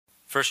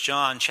1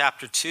 John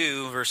chapter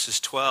 2,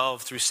 verses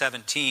 12 through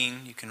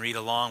 17. You can read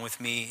along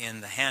with me in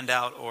the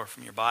handout or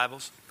from your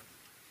Bibles.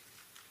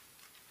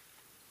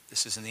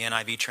 This is in the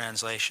NIV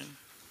translation.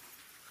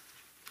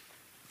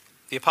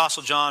 The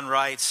Apostle John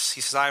writes,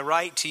 he says, I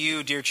write to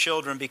you, dear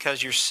children,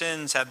 because your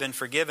sins have been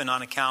forgiven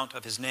on account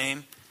of his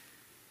name.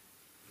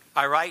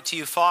 I write to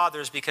you,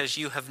 fathers, because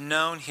you have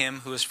known him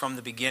who is from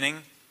the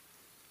beginning.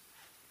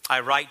 I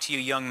write to you,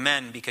 young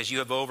men, because you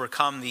have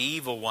overcome the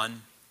evil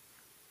one.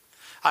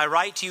 I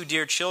write to you,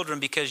 dear children,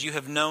 because you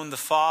have known the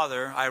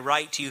Father. I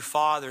write to you,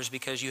 fathers,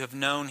 because you have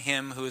known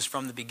him who is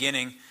from the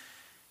beginning.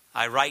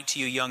 I write to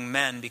you, young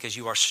men, because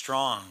you are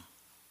strong,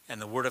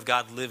 and the word of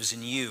God lives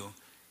in you,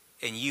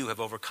 and you have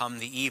overcome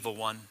the evil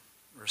one.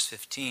 Verse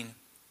 15.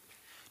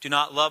 Do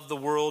not love the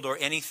world or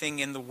anything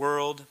in the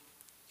world.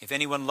 If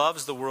anyone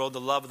loves the world,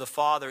 the love of the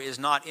Father is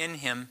not in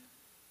him.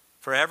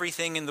 For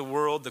everything in the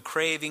world, the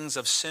cravings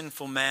of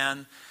sinful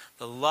man,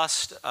 the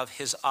lust of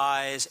his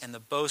eyes, and the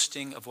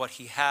boasting of what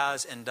he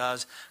has and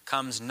does,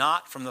 comes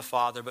not from the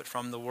Father, but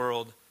from the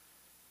world.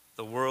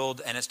 The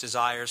world and its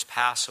desires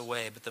pass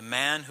away, but the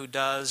man who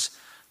does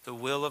the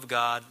will of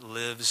God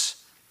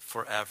lives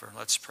forever.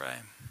 Let's pray.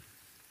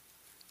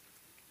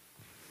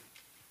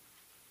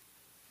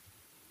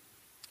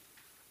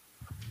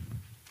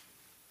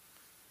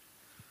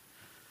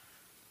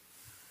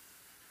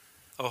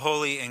 O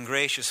holy and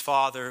gracious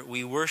Father,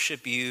 we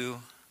worship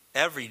you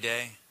every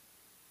day.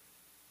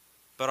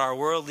 But our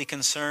worldly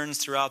concerns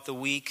throughout the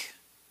week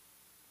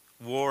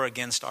war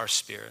against our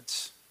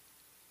spirits.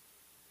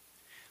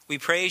 We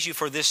praise you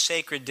for this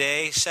sacred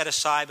day set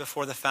aside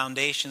before the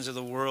foundations of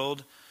the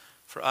world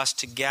for us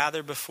to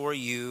gather before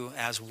you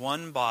as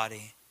one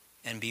body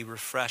and be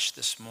refreshed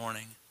this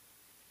morning.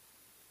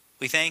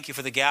 We thank you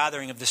for the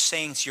gathering of the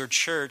saints, your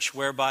church,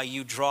 whereby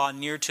you draw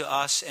near to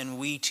us and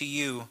we to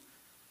you.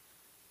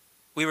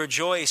 We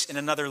rejoice in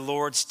another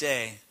Lord's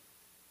Day,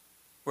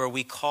 where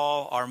we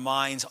call our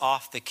minds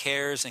off the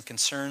cares and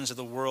concerns of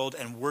the world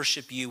and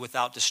worship you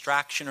without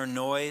distraction or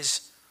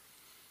noise.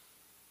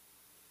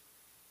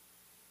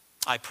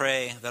 I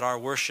pray that our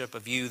worship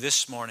of you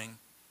this morning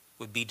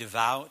would be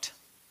devout,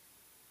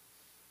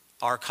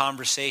 our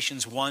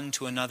conversations one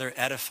to another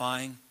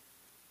edifying,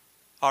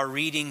 our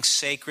reading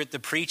sacred, the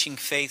preaching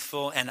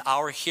faithful, and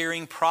our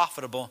hearing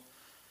profitable,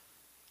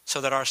 so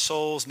that our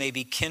souls may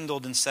be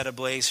kindled and set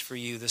ablaze for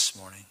you this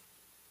morning.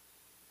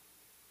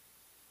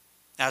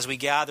 As we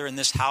gather in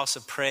this house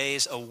of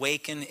praise,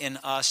 awaken in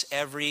us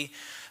every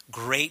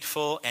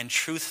grateful and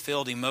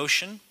truth-filled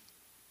emotion.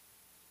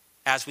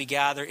 As we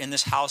gather in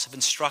this house of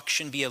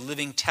instruction, be a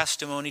living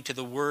testimony to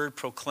the word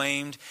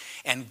proclaimed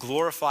and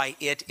glorify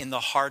it in the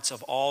hearts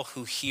of all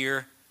who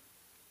hear.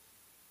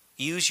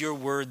 Use your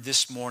word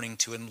this morning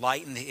to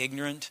enlighten the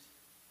ignorant,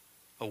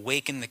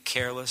 awaken the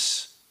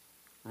careless,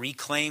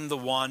 reclaim the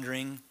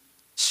wandering,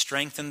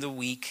 strengthen the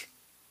weak,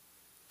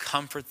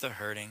 comfort the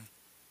hurting,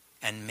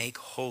 and make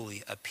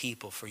holy a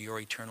people for your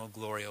eternal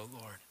glory, O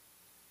Lord.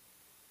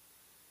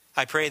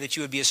 I pray that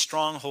you would be a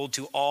stronghold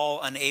to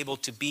all unable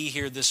to be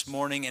here this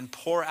morning and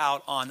pour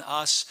out on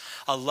us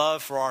a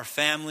love for our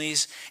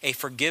families, a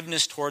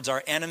forgiveness towards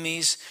our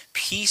enemies,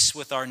 peace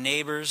with our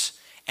neighbors,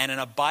 and an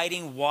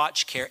abiding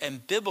watch care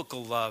and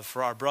biblical love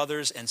for our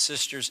brothers and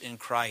sisters in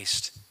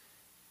Christ.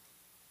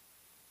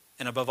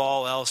 And above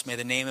all else, may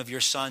the name of your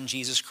Son,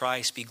 Jesus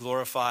Christ, be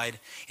glorified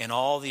in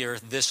all the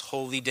earth this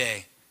holy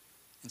day.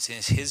 It's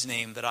in his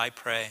name that I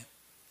pray.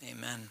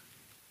 Amen.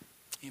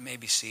 You may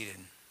be seated.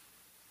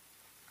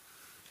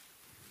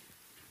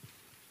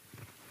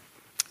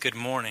 Good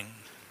morning.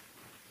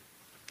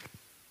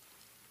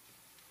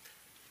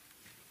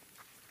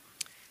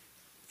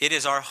 It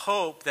is our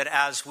hope that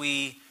as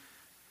we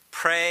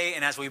pray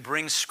and as we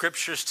bring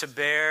scriptures to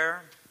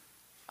bear,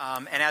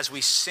 and as we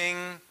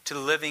sing to the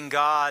living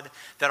God,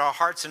 that our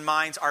hearts and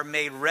minds are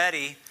made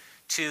ready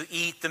to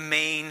eat the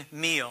main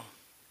meal.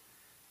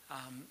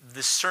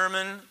 The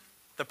sermon,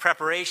 the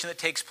preparation that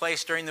takes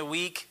place during the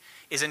week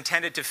is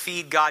intended to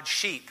feed God's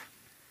sheep.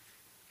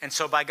 And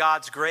so by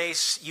God's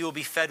grace, you will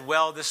be fed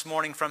well this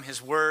morning from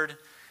his word,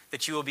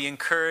 that you will be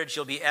encouraged,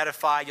 you'll be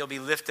edified, you'll be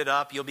lifted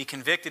up, you'll be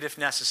convicted if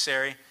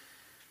necessary,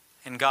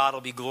 and God will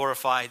be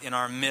glorified in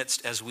our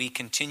midst as we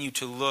continue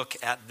to look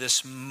at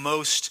this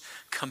most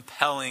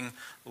compelling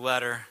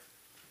letter.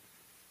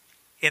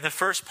 In the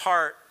first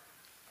part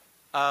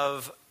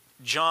of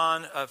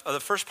the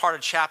first part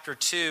of chapter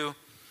 2,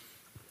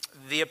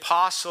 the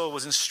apostle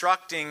was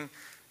instructing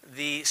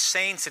the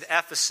saints at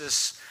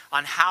Ephesus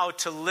on how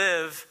to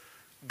live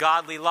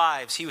godly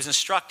lives. He was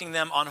instructing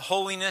them on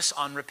holiness,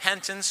 on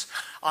repentance,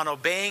 on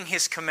obeying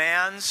his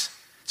commands,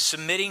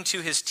 submitting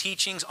to his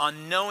teachings,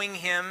 on knowing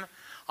him,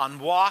 on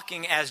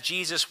walking as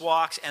Jesus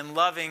walks, and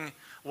loving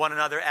one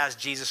another as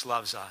Jesus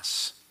loves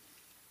us.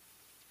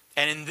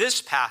 And in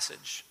this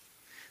passage,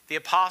 the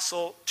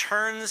apostle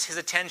turns his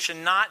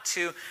attention not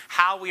to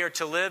how we are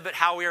to live, but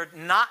how we are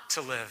not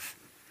to live.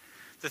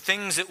 The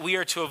things that we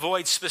are to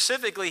avoid.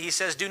 Specifically, he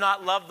says, do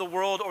not love the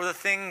world or the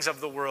things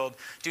of the world.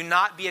 Do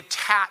not be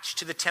attached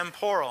to the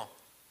temporal.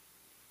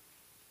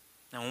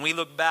 Now, when we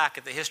look back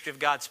at the history of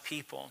God's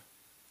people,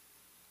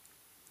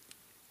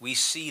 we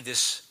see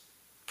this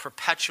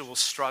perpetual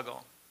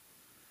struggle,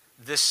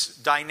 this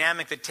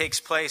dynamic that takes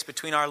place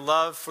between our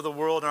love for the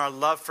world and our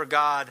love for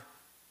God,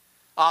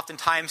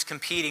 oftentimes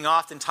competing,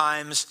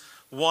 oftentimes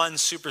one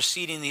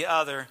superseding the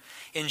other.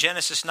 In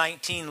Genesis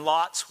 19,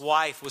 Lot's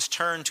wife was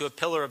turned to a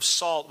pillar of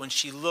salt when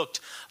she looked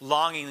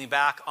longingly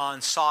back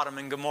on Sodom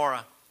and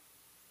Gomorrah.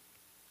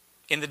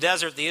 In the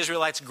desert, the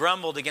Israelites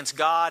grumbled against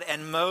God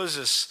and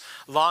Moses,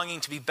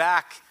 longing to be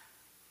back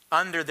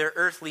under their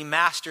earthly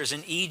masters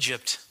in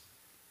Egypt.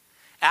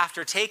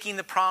 After taking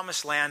the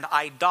promised land,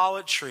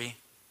 idolatry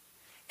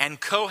and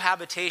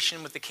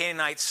cohabitation with the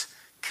Canaanites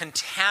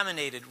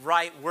contaminated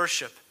right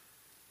worship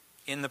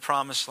in the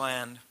promised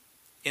land.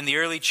 In the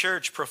early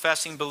church,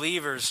 professing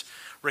believers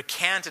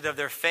recanted of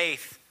their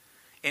faith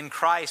in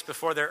Christ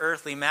before their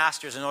earthly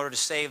masters in order to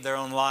save their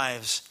own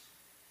lives.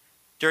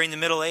 During the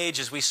Middle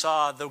Ages, we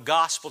saw the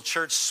gospel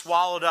church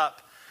swallowed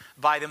up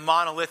by the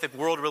monolithic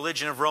world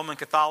religion of Roman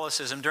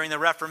Catholicism. During the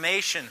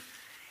Reformation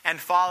and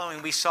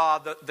following, we saw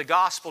the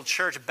gospel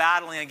church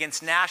battling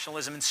against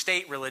nationalism and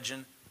state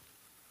religion.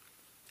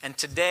 And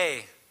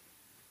today,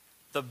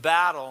 the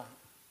battle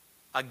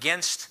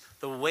against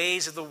the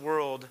ways of the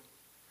world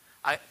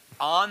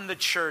on the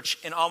church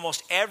in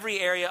almost every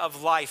area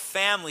of life,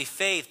 family,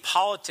 faith,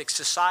 politics,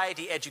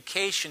 society,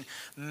 education,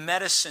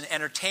 medicine,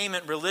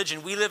 entertainment,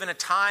 religion. We live in a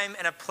time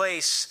and a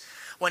place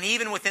when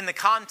even within the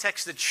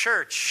context of the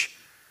church,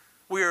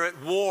 we are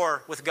at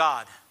war with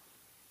God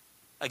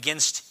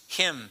against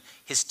Him,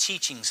 His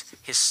teachings,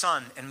 His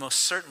Son, and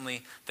most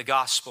certainly the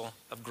gospel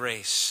of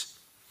grace.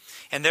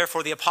 And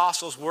therefore, the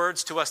apostles'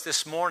 words to us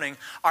this morning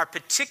are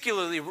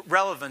particularly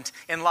relevant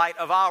in light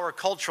of our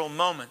cultural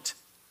moment,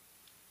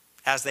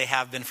 as they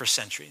have been for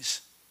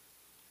centuries,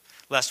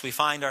 lest we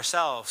find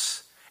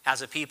ourselves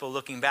as a people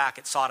looking back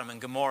at Sodom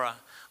and Gomorrah,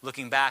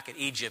 looking back at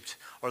Egypt,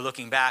 or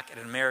looking back at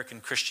an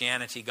American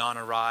Christianity gone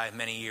awry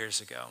many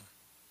years ago.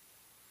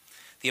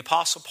 The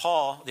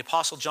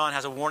Apostle John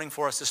has a warning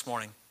for us this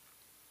morning,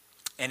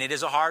 and it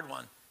is a hard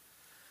one.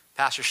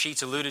 Pastor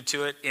Sheets alluded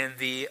to it in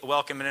the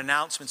welcome and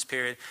announcements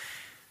period.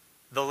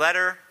 The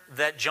letter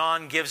that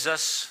John gives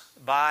us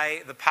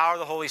by the power of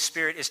the Holy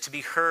Spirit is to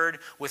be heard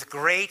with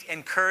great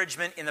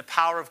encouragement in the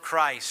power of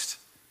Christ.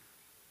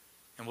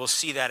 And we'll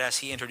see that as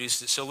he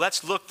introduces it. So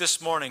let's look this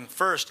morning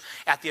first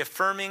at the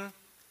affirming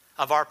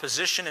of our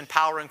position and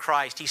power in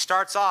Christ. He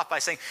starts off by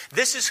saying,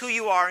 this is who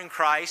you are in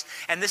Christ,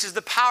 and this is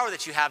the power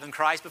that you have in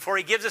Christ, before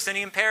he gives us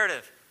any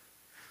imperative.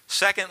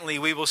 Secondly,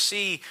 we will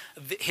see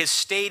his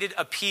stated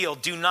appeal,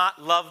 do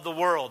not love the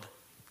world.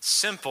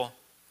 Simple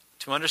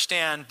to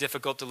understand,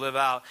 difficult to live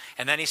out.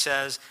 And then he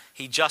says,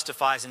 he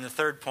justifies in the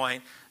third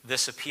point,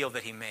 this appeal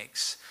that he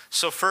makes.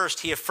 So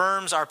first, he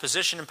affirms our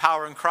position and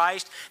power in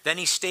Christ. Then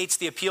he states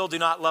the appeal, do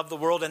not love the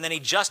world. And then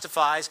he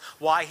justifies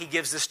why he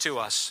gives this to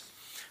us.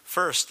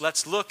 First,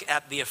 let's look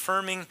at the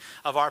affirming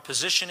of our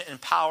position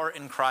and power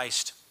in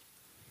Christ.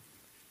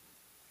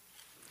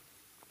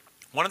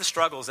 One of the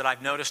struggles that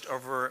I've noticed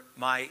over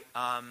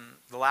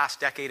the last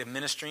decade of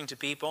ministering to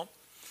people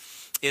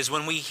is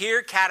when we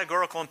hear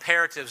categorical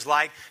imperatives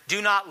like,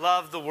 do not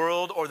love the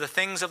world or the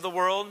things of the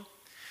world,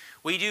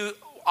 we'll do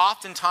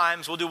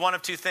one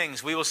of two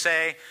things. We will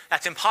say,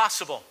 that's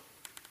impossible.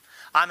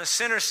 I'm a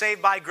sinner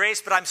saved by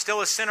grace, but I'm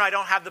still a sinner. I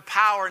don't have the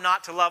power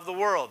not to love the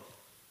world.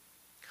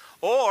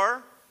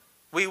 Or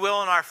we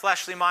will in our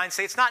fleshly mind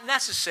say, it's not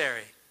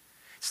necessary.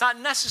 It's not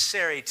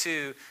necessary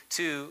to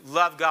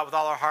love God with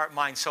all our heart,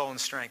 mind, soul,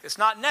 and strength. It's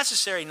not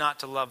necessary not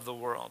to love the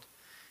world.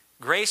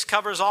 Grace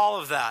covers all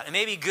of that. It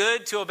may be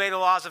good to obey the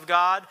laws of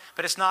God,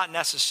 but it's not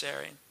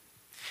necessary.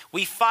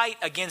 We fight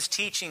against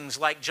teachings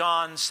like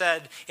John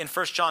said in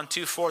 1 John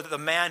 2:4, that the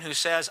man who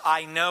says,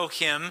 I know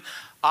him,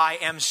 I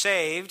am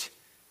saved,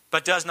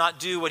 but does not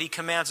do what he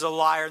commands is a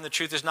liar and the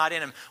truth is not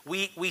in him.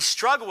 We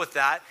struggle with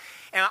that,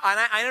 and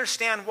I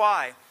understand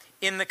why.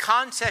 In the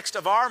context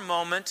of our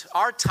moment,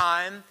 our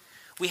time,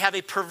 we have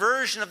a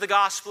perversion of the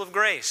gospel of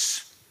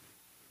grace.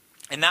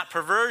 And that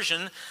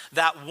perversion,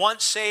 that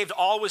once saved,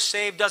 always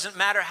saved, doesn't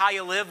matter how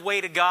you live,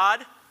 way to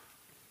God,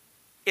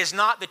 is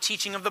not the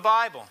teaching of the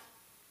Bible.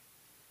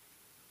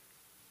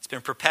 It's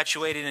been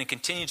perpetuated and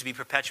continues to be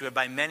perpetuated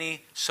by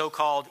many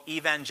so-called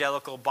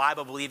evangelical,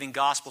 Bible-believing,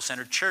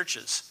 gospel-centered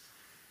churches.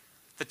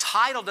 The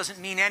title doesn't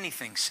mean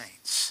anything,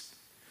 saints.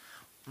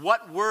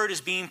 What word is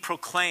being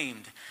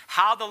proclaimed?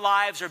 How the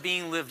lives are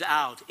being lived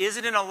out? Is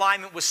it in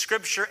alignment with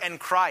Scripture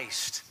and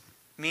Christ?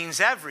 Means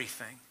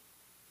everything.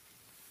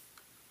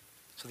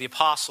 So the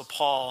Apostle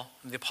Paul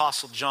and the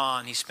Apostle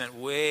John, he spent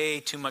way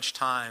too much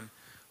time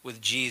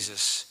with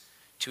Jesus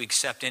to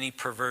accept any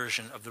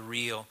perversion of the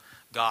real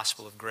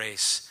gospel of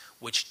grace,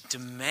 which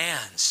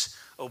demands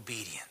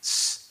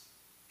obedience.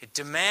 It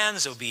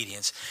demands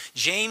obedience.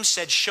 James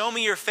said, show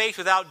me your faith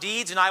without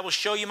deeds, and I will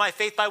show you my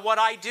faith by what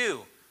I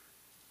do.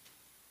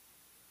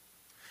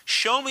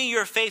 Show me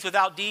your faith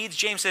without deeds,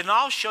 James said, and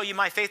I'll show you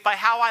my faith by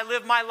how I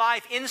live my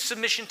life in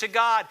submission to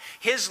God,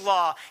 His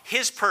law,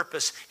 His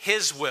purpose,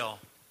 His will.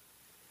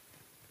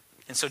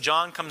 And so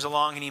John comes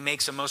along and he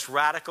makes a most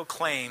radical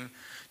claim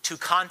to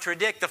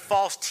contradict the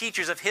false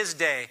teachers of his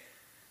day.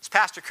 As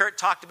Pastor Kurt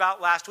talked about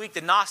last week,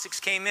 the Gnostics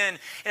came in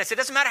and said, it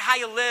doesn't matter how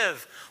you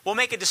live. We'll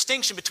make a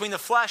distinction between the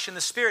flesh and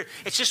the spirit.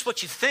 It's just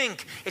what you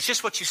think. It's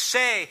just what you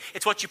say.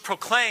 It's what you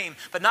proclaim,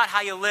 but not how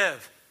you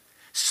live.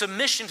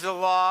 Submission to the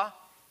law,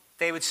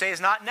 they would say,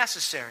 is not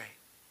necessary.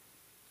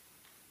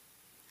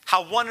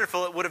 How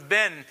wonderful it would have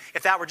been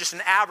if that were just an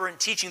aberrant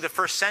teaching of the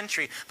first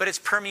century, but it's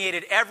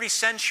permeated every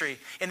century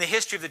in the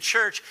history of the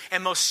church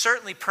and most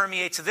certainly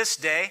permeates this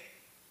day.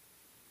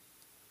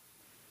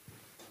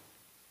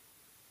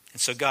 And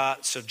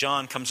so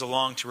John comes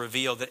along to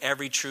reveal that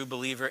every true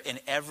believer in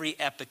every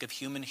epoch of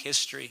human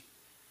history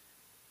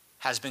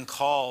has been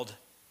called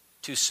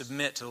to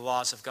submit to the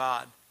laws of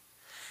God,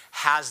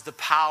 has the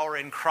power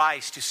in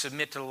Christ to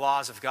submit to the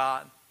laws of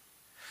God.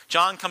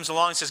 John comes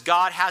along and says,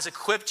 God has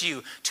equipped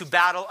you to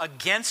battle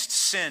against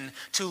sin,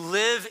 to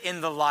live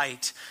in the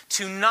light,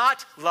 to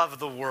not love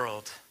the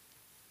world.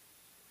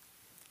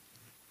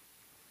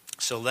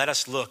 So let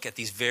us look at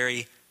these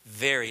very,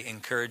 very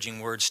encouraging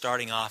words,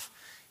 starting off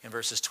in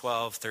verses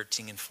 12,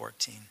 13, and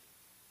 14.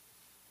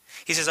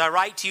 He says, I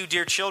write to you,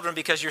 dear children,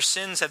 because your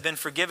sins have been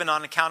forgiven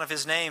on account of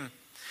his name.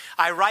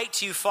 I write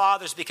to you,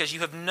 fathers, because you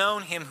have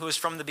known him who is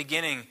from the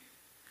beginning.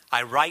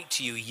 I write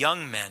to you,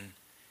 young men,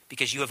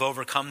 because you have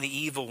overcome the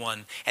evil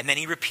one. And then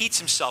he repeats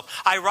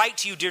himself. I write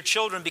to you, dear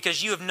children,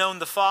 because you have known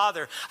the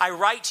Father. I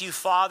write to you,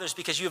 fathers,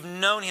 because you have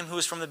known him who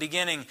is from the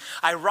beginning.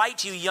 I write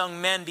to you, young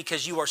men,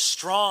 because you are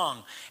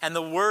strong, and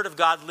the word of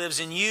God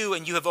lives in you,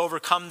 and you have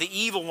overcome the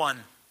evil one.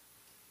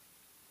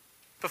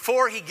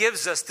 Before he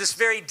gives us this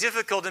very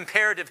difficult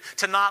imperative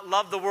to not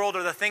love the world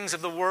or the things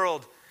of the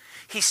world,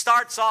 he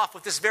starts off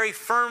with this very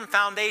firm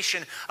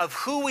foundation of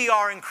who we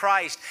are in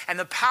Christ and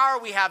the power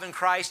we have in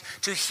Christ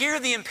to hear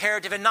the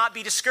imperative and not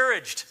be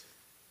discouraged.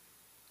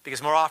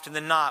 Because more often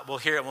than not, we'll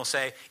hear it and we'll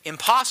say,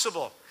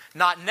 impossible,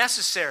 not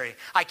necessary,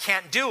 I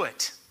can't do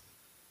it.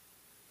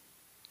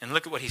 And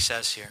look at what he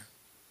says here.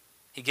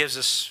 He gives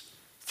us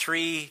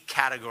 3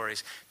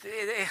 categories.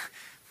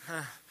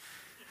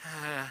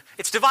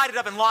 It's divided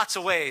up in lots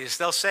of ways.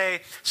 They'll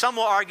say, some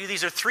will argue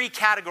these are 3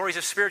 categories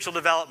of spiritual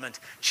development: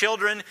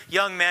 children,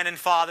 young men, and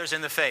fathers in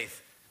the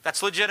faith.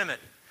 That's legitimate.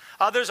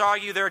 Others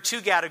argue there are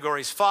 2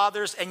 categories,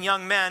 fathers and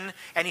young men,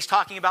 and he's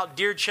talking about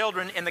dear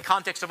children in the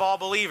context of all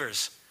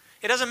believers.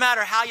 It doesn't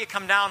matter how you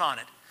come down on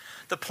it.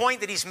 The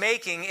point that he's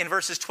making in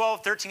verses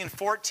 12, 13, and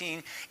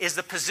 14 is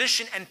the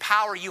position and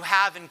power you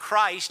have in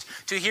Christ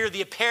to hear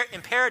the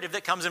imperative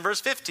that comes in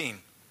verse 15.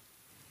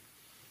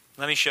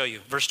 Let me show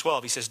you. Verse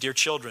 12, he says, dear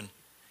children,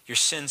 your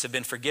sins have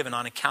been forgiven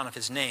on account of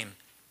his name.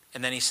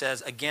 And then he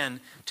says again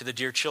to the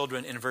dear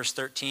children in verse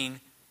 13,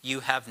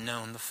 you have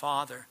known the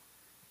Father.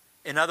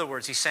 In other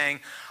words, he's saying,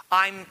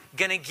 I'm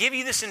going to give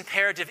you this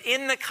imperative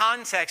in the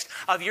context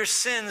of your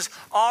sins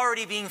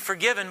already being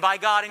forgiven by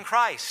God in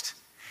Christ.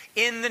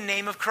 In the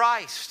name of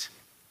Christ.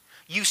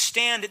 You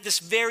stand at this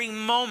very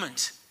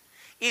moment,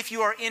 if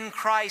you are in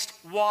Christ,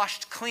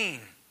 washed clean.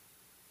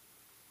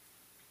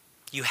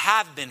 You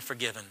have been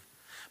forgiven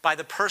by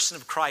the person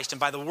of Christ and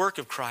by the work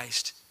of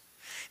Christ.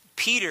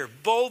 Peter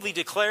boldly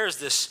declares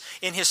this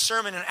in his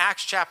sermon in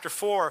Acts chapter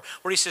 4,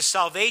 where he says,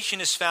 salvation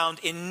is found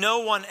in no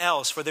one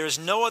else, for there is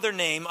no other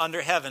name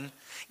under heaven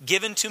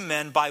given to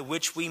men by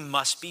which we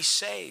must be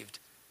saved.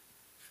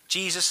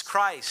 Jesus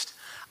Christ,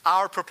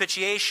 our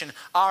propitiation,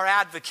 our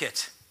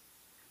advocate.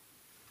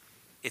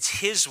 It's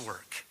his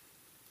work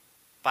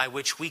by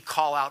which we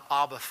call out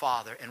Abba,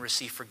 Father, and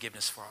receive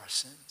forgiveness for our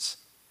sins.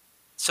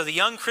 So the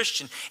young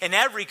Christian and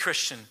every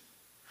Christian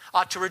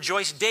ought to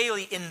rejoice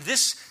daily in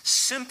this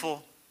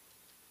simple,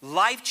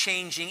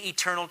 life-changing,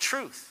 eternal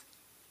truth.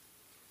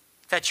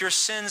 That your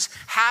sins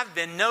have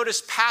been,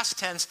 notice past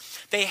tense,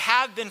 they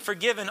have been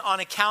forgiven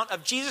on account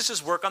of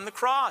Jesus' work on the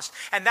cross.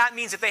 And that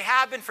means that they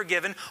have been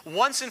forgiven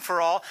once and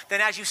for all. Then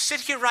as you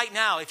sit here right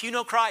now, if you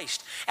know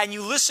Christ, and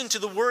you listen to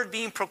the word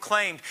being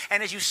proclaimed,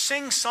 and as you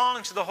sing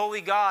songs to the Holy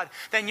God,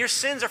 then your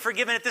sins are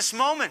forgiven at this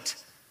moment.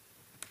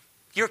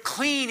 You're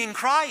clean in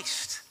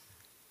Christ.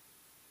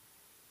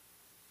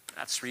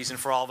 That's reason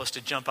for all of us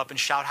to jump up and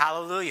shout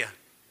hallelujah.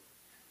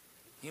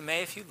 You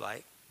may if you'd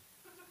like.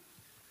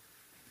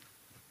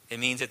 It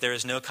means that there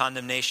is no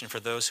condemnation for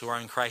those who are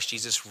in Christ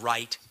Jesus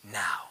right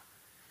now.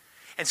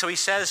 And so he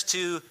says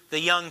to the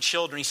young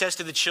children, he says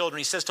to the children,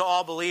 he says to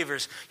all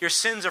believers, your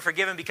sins are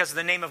forgiven because of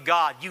the name of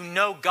God. You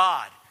know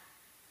God.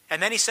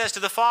 And then he says to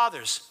the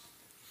fathers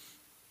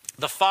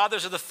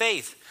of the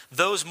faith,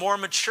 those more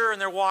mature in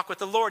their walk with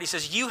the Lord, he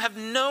says, you have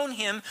known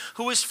him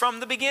who is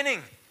from the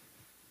beginning.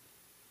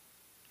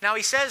 Now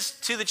he says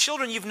to the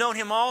children, you've known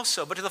him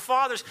also. But to the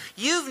fathers,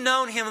 you've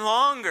known him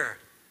longer.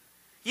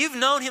 You've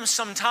known him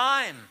some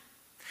time.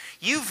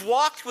 You've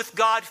walked with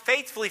God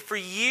faithfully for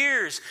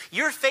years.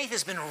 Your faith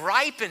has been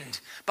ripened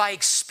by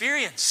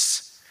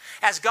experience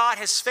as God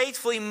has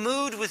faithfully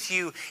moved with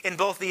you in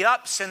both the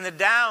ups and the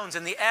downs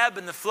and the ebb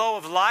and the flow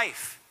of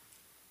life.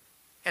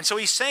 And so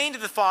he's saying to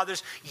the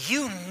fathers,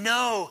 you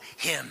know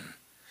him.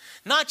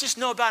 Not just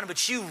know about him,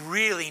 but you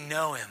really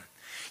know him.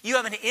 You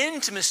have an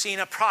intimacy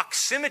and a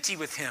proximity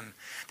with him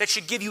that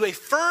should give you a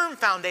firm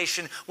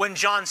foundation when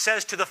John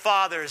says to the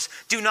fathers,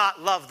 do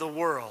not love the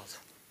world.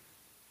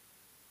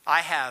 I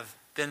have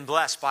been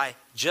blessed by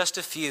just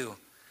a few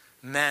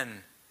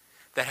men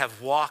that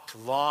have walked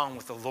long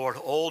with the Lord,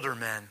 older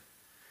men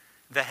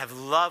that have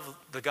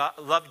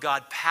loved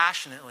God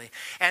passionately.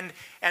 And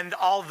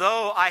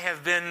although I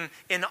have been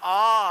in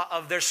awe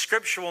of their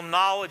scriptural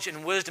knowledge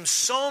and wisdom,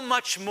 so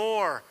much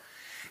more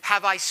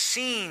have I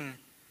seen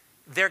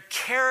their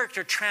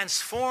character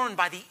transformed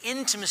by the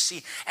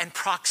intimacy and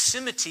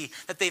proximity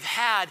that they've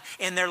had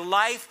in their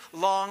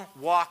lifelong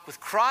walk with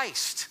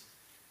Christ.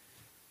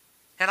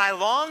 And I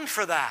longed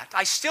for that.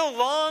 I still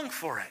long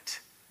for it.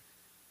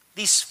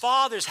 These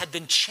fathers had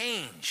been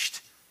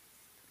changed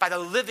by the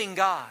living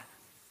God.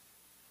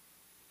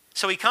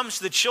 So he comes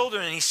to the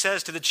children and he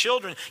says to the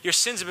children, your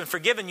sins have been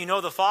forgiven, you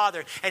know the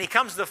Father. And he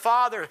comes to the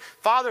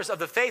fathers of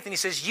the faith and he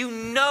says, you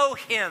know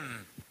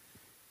him.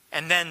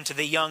 And then to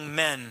the young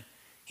men,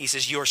 he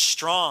says, you're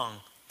strong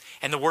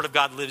and the word of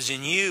God lives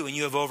in you and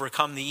you have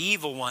overcome the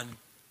evil one.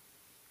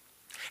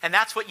 And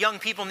that's what young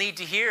people need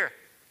to hear.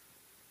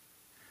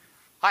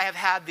 I have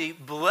had the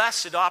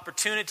blessed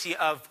opportunity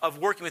of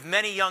working with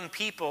many young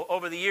people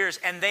over the years,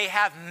 and they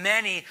have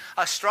many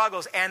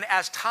struggles. And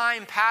as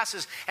time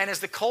passes and as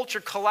the culture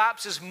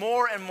collapses,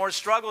 more and more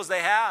struggles they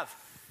have.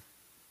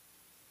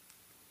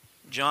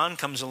 John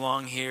comes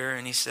along here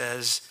and he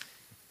says,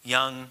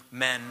 young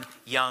men,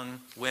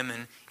 young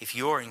women, if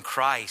you're in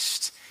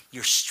Christ,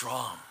 you're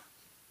strong.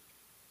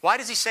 Why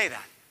does he say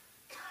that?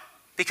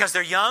 Because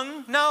they're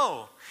young?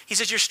 No. He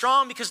says you're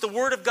strong because the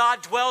Word of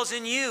God dwells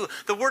in you.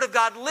 The Word of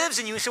God lives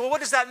in you. You say, well, what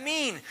does that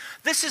mean?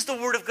 This is the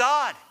Word of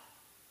God.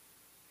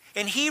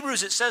 In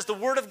Hebrews it says the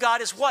Word of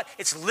God is what?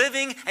 It's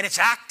living and it's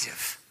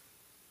active.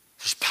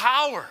 There's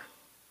power.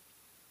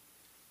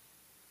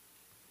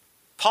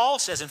 Paul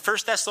says in 1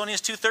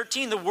 Thessalonians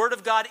 2:13, the Word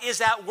of God is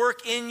at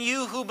work in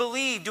you who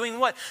believe. Doing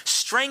what?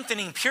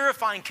 Strengthening,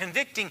 purifying,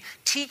 convicting,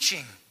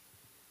 teaching.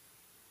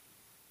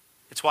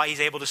 It's why he's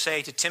able to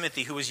say to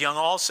Timothy, who was young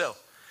also,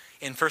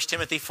 in 1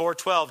 Timothy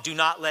 4:12, do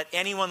not let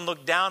anyone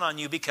look down on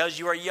you because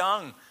you are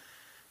young.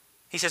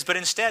 He says, but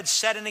instead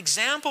set an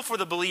example for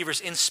the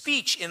believers in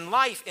speech, in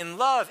life, in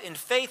love, in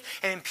faith,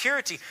 and in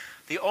purity.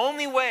 The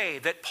only way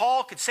that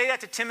Paul could say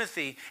that to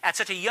Timothy at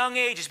such a young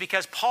age is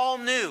because Paul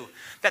knew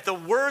that the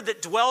word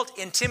that dwelt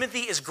in Timothy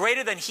is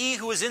greater than he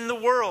who is in the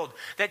world.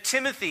 That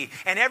Timothy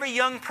and every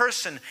young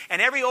person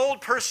and every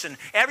old person,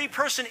 every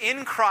person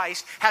in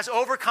Christ has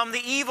overcome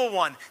the evil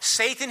one.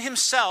 Satan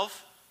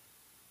himself,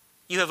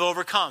 you have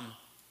overcome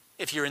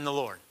if you're in the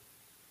Lord.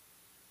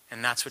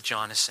 And that's what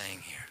John is saying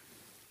here.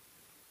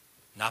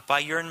 Not by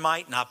your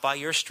might, not by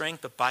your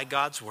strength, but by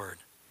God's word.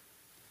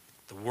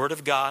 The word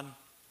of God,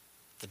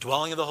 the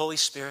dwelling of the Holy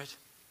Spirit,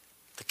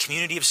 the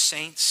community of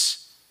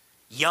saints,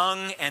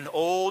 young and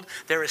old.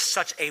 There is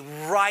such a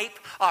ripe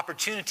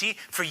opportunity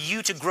for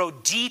you to grow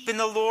deep in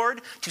the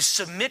Lord, to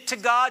submit to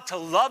God, to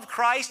love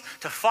Christ,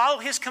 to follow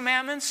his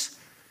commandments.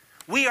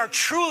 We are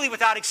truly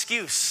without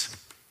excuse.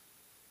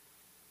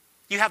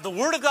 You have the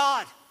Word of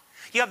God,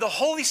 you have the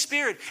Holy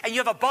Spirit, and you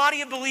have a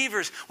body of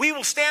believers. We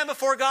will stand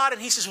before God and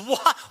he says,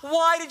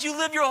 why did you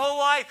live your whole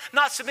life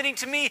not submitting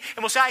to me?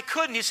 And we'll say, I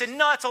couldn't. He said,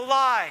 no, it's a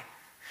lie.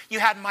 You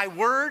had my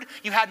Word,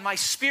 you had my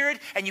Spirit,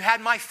 and you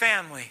had my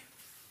family.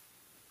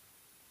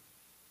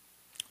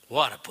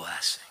 What a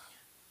blessing.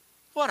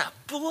 What a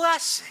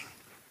blessing.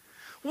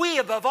 We,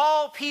 above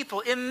all people,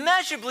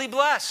 immeasurably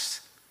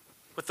blessed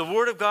with the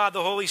Word of God,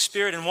 the Holy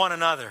Spirit, and one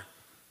another.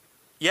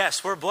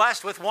 Yes, we're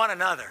blessed with one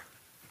another.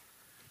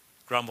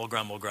 Grumble,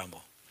 grumble,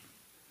 grumble.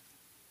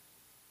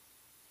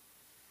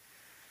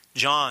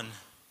 John,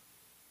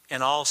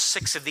 in all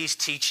 6 of these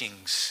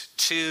teachings,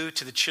 2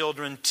 to the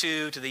children,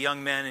 2 to the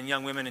young men and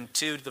young women, and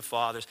 2 to the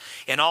fathers,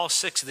 in all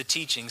 6 of the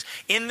teachings,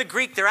 in the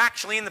Greek, they're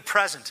actually in the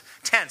present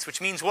tense,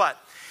 which means what?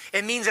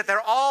 It means that they're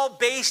all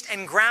based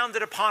and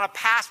grounded upon a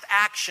past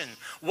action.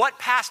 What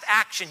past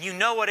action? You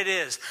know what it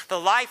is. The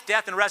life,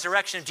 death, and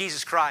resurrection of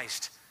Jesus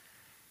Christ.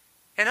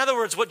 In other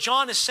words, what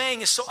John is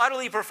saying is so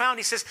utterly profound.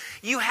 He says,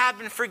 you have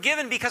been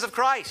forgiven because of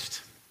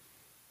Christ.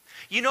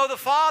 You know the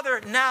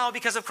Father now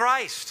because of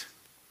Christ.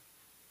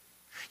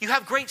 You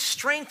have great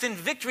strength and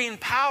victory and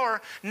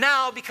power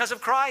now because of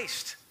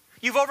Christ.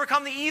 You've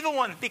overcome the evil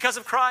one because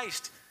of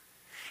Christ.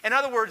 In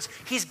other words,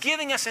 he's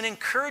giving us an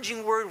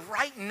encouraging word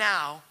right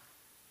now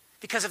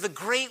because of the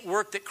great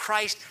work that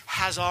Christ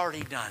has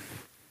already done.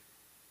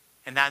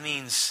 And that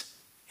means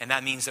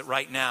that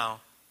right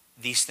now,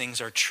 these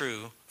things are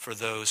true for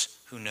those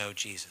who know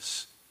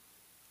Jesus.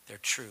 They're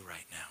true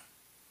right now.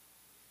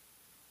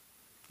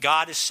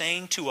 God is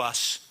saying to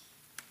us,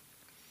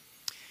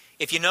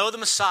 if you know the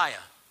Messiah,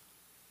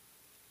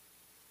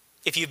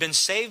 if you've been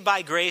saved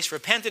by grace,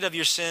 repented of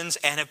your sins,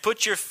 and have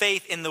put your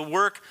faith in the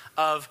work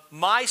of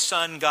my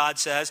Son, God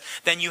says,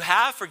 then you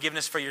have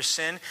forgiveness for your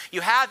sin.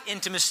 You have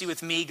intimacy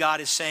with me, God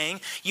is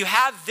saying. You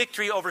have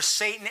victory over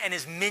Satan and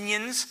his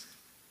minions.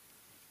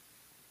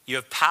 You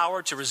have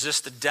power to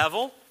resist the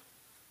devil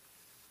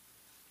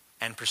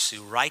and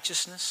pursue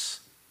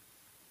righteousness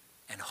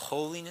and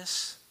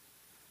holiness.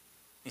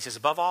 He says,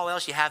 above all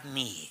else, you have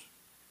me.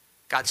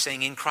 God's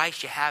saying, in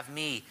Christ, you have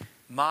me,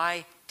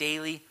 my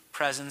daily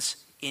presence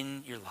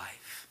in your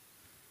life.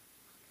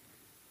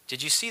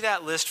 Did you see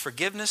that list?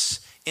 Forgiveness,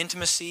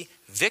 intimacy,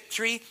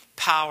 victory,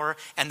 power,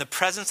 and the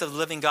presence of the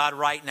living God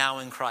right now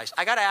in Christ.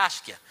 I got to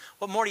ask you,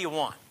 what more do you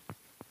want?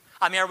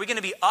 I mean, are we going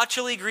to be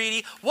utterly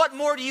greedy? What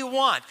more do you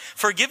want?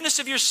 Forgiveness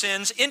of your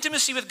sins,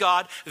 intimacy with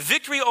God,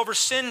 victory over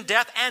sin,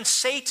 death, and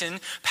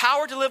Satan,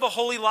 power to live a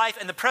holy life,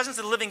 and the presence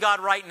of the living God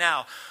right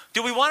now.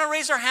 Do we want to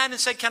raise our hand and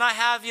say, can I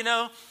have,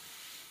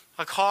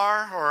 a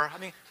car? Or,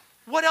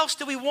 what else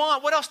do we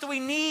want? What else do we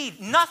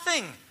need?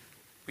 Nothing.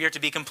 We are to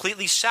be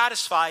completely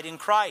satisfied in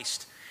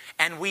Christ.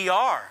 And we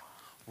are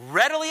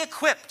readily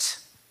equipped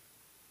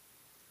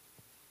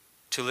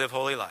to live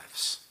holy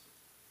lives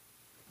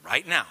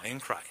right now in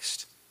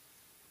Christ.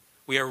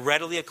 We are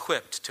readily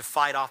equipped to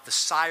fight off the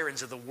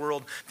sirens of the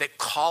world that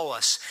call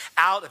us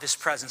out of his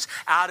presence,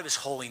 out of his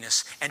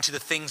holiness, and to the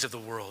things of the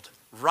world.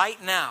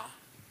 Right now,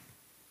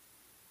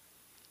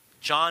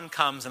 John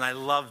comes, and I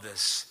love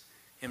this,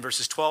 in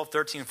verses 12,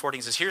 13, and 14.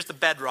 He says, here's the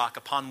bedrock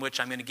upon which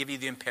I'm going to give you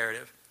the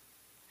imperative.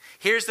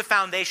 Here's the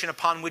foundation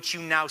upon which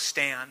you now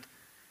stand.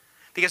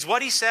 Because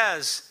what he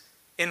says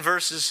in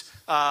verses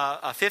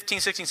 15,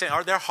 16,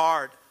 17, they're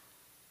hard.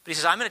 But he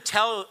says, I'm going to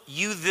tell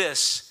you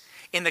this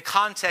in the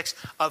context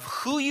of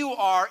who you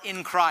are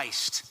in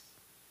Christ.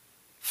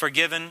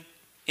 Forgiven,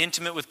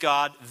 intimate with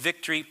God,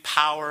 victory,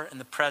 power, and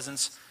the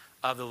presence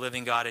of the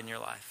living God in your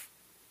life.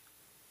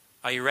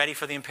 Are you ready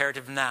for the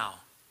imperative now?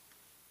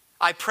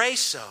 I pray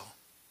so.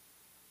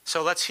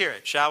 So let's hear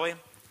it, shall we?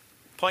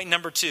 Point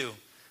number 2.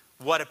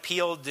 What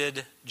appeal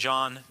did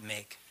John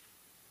make?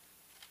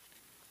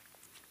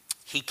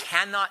 He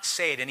cannot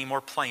say it any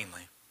more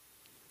plainly.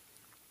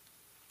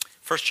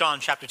 1 John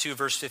chapter 2,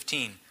 verse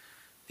 15.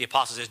 The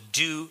apostle says,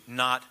 do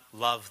not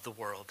love the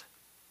world.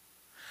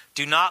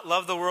 Do not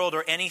love the world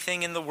or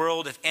anything in the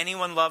world. If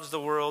anyone loves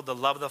the world, the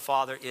love of the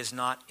Father is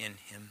not in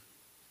him.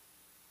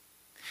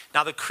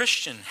 Now the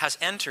Christian has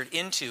entered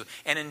into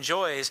and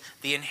enjoys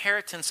the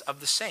inheritance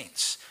of the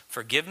saints.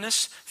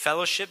 Forgiveness,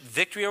 fellowship,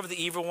 victory over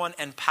the evil one,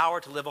 and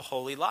power to live a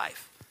holy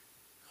life.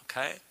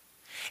 Okay?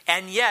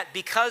 And yet,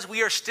 because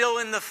we are still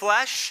in the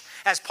flesh,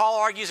 as Paul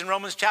argues in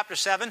Romans chapter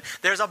 7,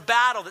 there's a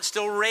battle that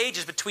still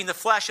rages between the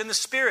flesh and the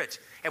spirit.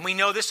 And we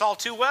know this all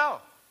too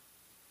well.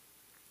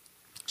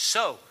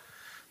 So,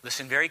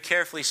 listen very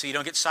carefully so you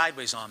don't get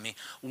sideways on me.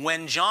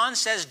 When John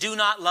says do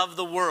not love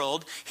the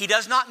world, he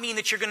does not mean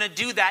that you're going to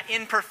do that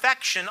in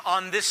perfection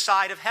on this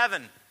side of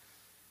heaven.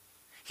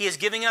 He is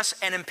giving us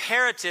an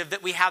imperative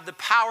that we have the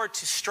power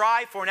to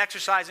strive for and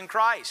exercise in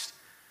Christ.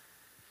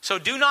 So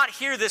do not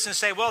hear this and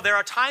say, well, there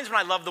are times when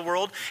I love the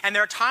world, and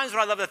there are times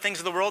when I love the things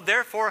of the world.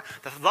 Therefore,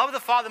 the love of the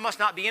Father must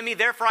not be in me.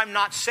 Therefore, I'm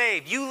not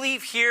saved. You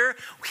leave here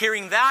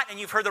hearing that, and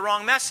you've heard the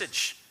wrong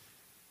message.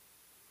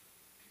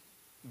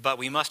 But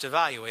we must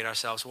evaluate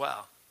ourselves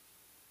well.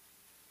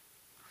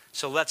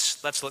 So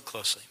let's look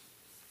closely.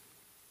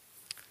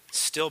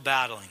 Still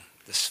battling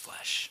this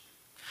flesh.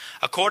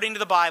 According to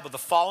the Bible, the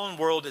fallen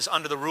world is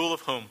under the rule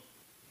of whom?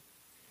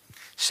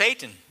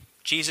 Satan.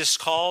 Jesus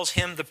calls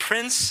him the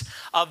prince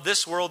of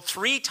this world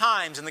 3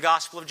 times in the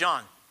Gospel of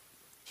John.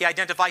 He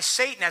identifies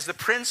Satan as the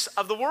prince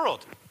of the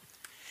world.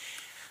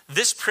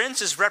 This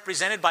prince is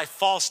represented by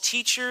false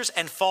teachers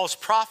and false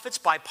prophets,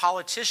 by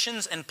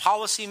politicians and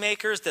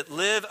policymakers that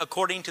live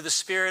according to the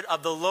spirit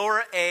of the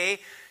lower A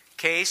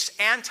case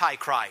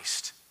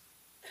Antichrist.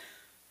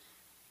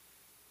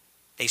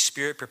 A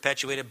spirit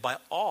perpetuated by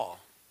all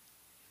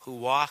who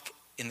walk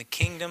in the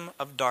kingdom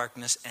of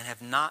darkness and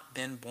have not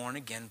been born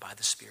again by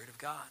the Spirit of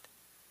God.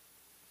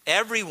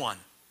 Everyone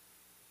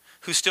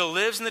who still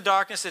lives in the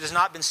darkness that has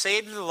not been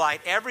saved in the light,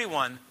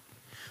 everyone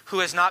who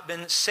has not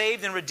been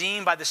saved and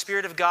redeemed by the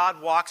Spirit of God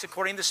walks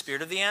according to the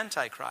spirit of the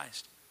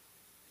Antichrist.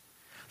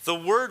 The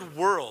word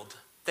world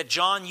that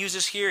John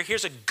uses here,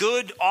 here's a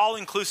good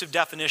all-inclusive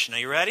definition. Are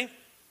you ready?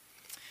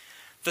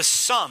 The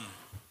sum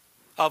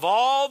of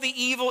all the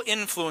evil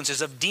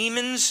influences of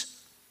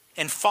demons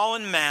and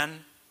fallen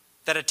man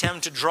that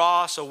attempt to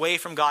draw us away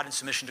from God in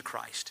submission to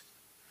Christ.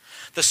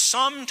 The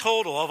sum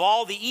total of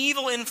all the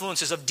evil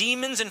influences of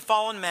demons and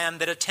fallen man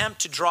that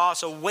attempt to draw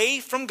us away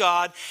from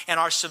God and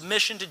our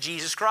submission to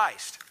Jesus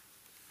Christ.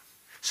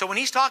 So when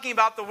he's talking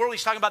about the world,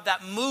 he's talking about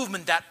that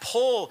movement, that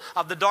pull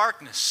of the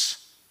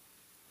darkness.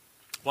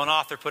 One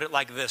author put it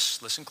like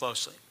this, listen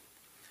closely.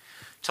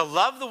 To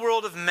love the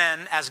world of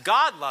men as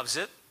God loves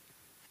it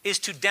is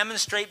to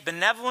demonstrate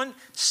benevolent,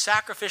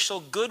 sacrificial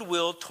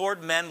goodwill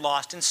toward men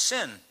lost in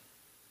sin.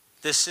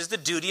 This is the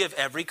duty of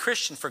every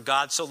Christian, for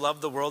God so loved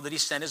the world that he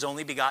sent his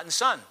only begotten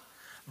Son.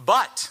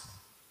 But,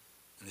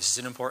 and this is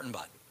an important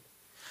but,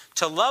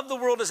 to love the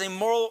world as a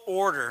moral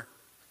order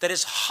that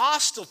is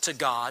hostile to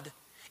God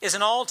is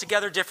an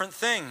altogether different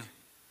thing.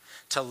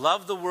 To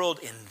love the world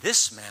in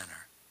this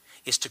manner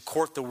is to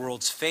court the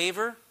world's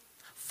favor,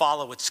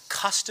 follow its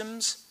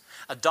customs,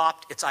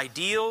 adopt its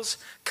ideals,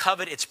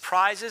 covet its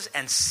prizes,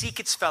 and seek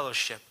its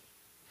fellowship.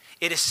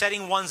 It is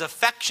setting one's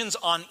affections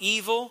on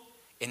evil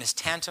and is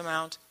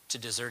tantamount to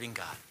deserting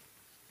God.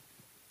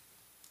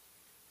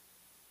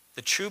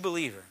 The true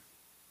believer,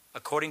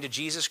 according to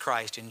Jesus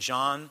Christ in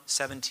John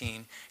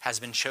 17, has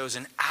been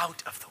chosen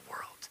out of the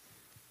world.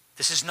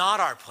 This is not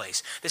our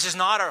place. This is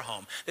not our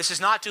home. This is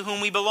not to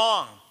whom we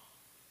belong.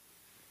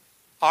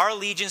 Our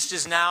allegiance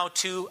is now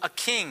to a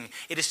king.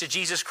 It is to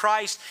Jesus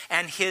Christ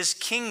and his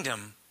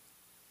kingdom,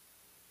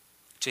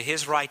 to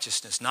his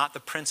righteousness, not the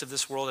prince of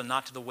this world and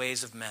not to the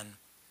ways of men.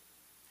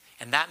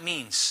 And that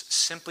means,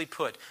 simply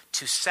put,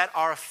 to set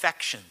our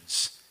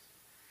affections,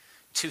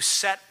 to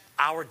set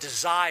our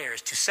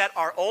desires, to set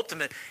our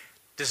ultimate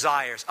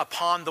desires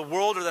upon the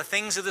world or the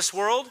things of this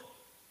world,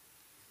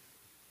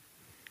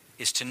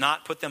 is to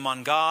not put them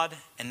on God.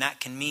 And that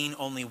can mean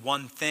only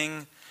one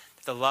thing,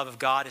 that the love of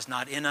God is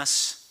not in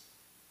us.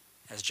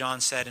 As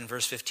John said in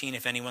verse 15,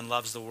 if anyone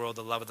loves the world,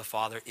 the love of the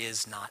Father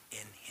is not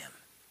in him.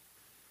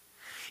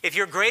 If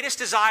your greatest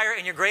desire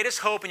and your greatest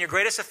hope and your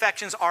greatest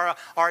affections are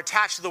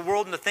attached to the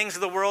world and the things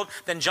of the world,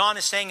 then John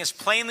is saying as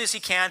plainly as he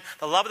can,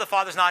 the love of the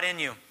Father is not in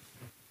you.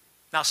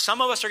 Now, some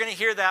of us are going to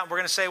hear that and we're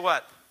going to say,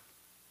 what?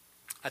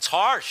 That's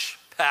harsh,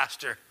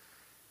 Pastor.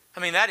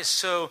 I mean, that is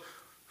so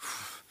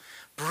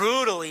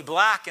brutally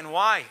black and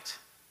white.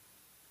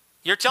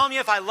 You're telling me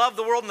if I love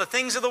the world and the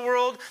things of the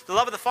world, the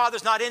love of the Father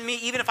is not in me,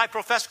 even if I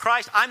profess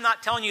Christ? I'm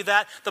not telling you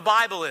that. The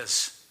Bible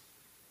is.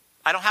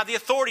 I don't have the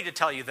authority to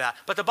tell you that,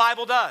 but the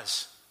Bible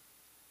does.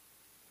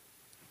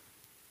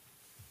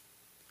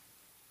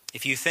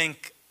 If you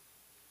think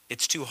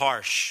it's too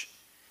harsh,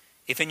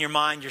 if in your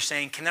mind you're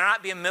saying, can there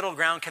not be a middle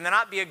ground? Can there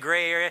not be a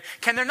gray area?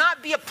 Can there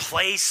not be a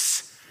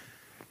place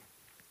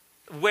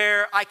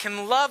where I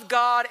can love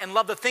God and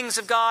love the things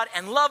of God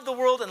and love the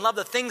world and love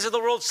the things of the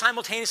world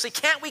simultaneously?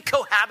 Can't we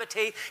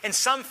cohabitate in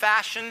some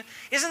fashion?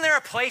 Isn't there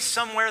a place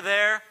somewhere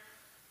there?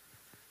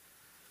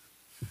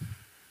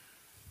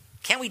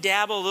 Can't we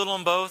dabble a little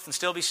in both and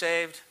still be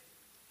saved?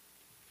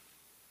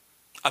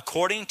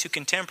 According to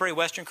contemporary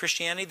Western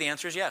Christianity, the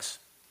answer is yes,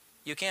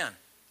 you can.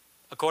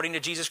 According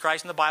to Jesus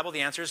Christ in the Bible, the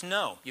answer is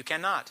no, you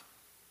cannot.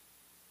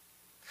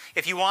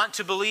 If you want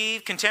to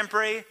believe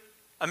contemporary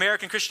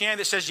American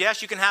Christianity that says,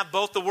 yes, you can have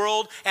both the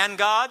world and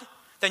God,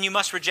 then you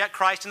must reject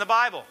Christ in the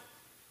Bible.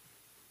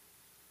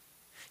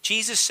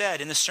 Jesus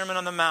said in the Sermon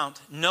on the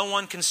Mount, no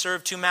one can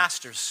serve two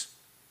masters.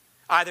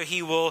 Either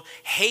he will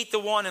hate the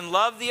one and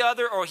love the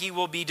other, or he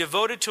will be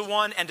devoted to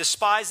one and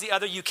despise the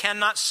other. You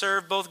cannot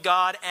serve both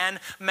God and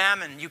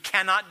mammon. You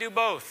cannot do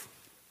both.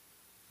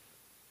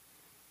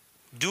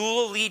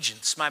 Dual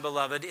allegiance, my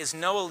beloved, is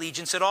no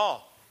allegiance at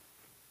all.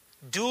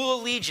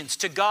 Dual allegiance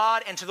to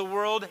God and to the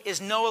world is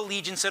no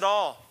allegiance at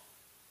all.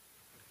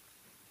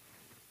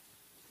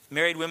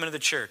 Married women of the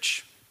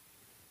church,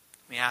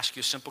 let me ask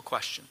you a simple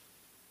question.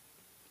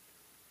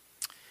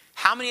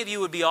 How many of you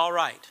would be all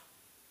right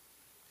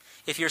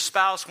if your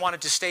spouse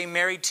wanted to stay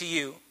married to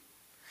you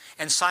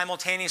and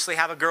simultaneously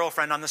have a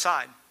girlfriend on the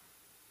side?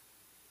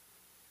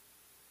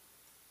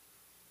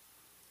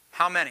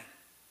 How many?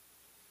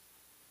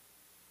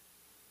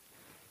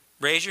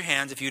 Raise your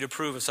hands if you'd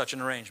approve of such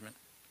an arrangement.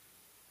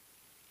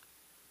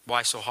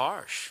 Why so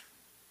harsh?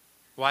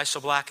 Why so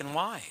black and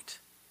white?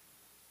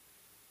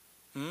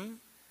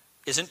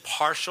 Isn't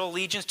partial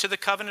allegiance to the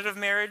covenant of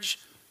marriage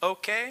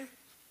okay?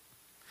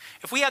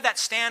 If we have that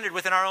standard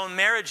within our own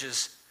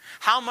marriages,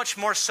 how much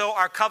more so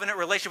our covenant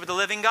relationship with the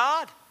living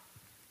God?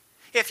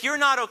 If you're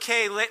not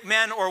okay,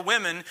 men or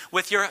women,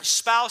 with your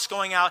spouse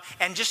going out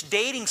and just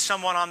dating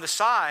someone on the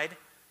side,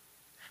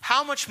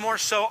 how much more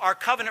so our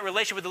covenant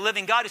relationship with the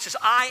living God who says,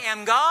 I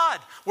am God.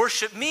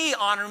 Worship me,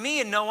 honor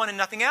me, and no one and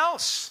nothing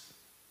else.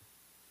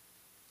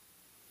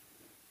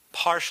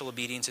 Partial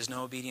obedience is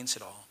no obedience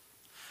at all.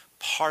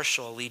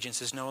 Partial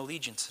allegiance is no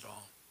allegiance at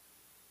all.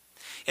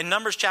 In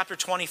Numbers chapter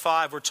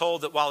 25, we're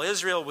told that while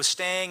Israel was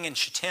staying in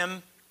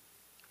Shittim,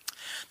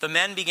 the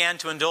men began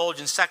to indulge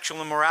in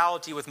sexual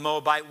immorality with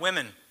Moabite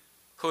women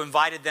who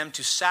invited them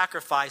to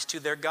sacrifice to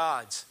their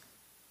gods.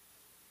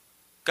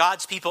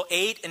 God's people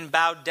ate and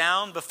bowed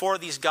down before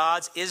these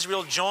gods.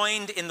 Israel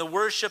joined in the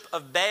worship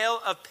of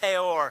Baal of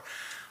Peor.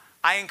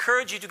 I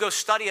encourage you to go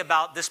study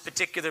about this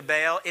particular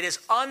Baal. It is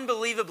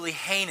unbelievably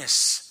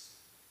heinous.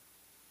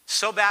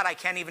 So bad I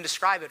can't even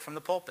describe it from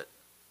the pulpit.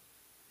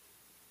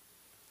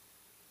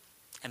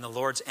 And the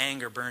Lord's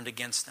anger burned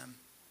against them.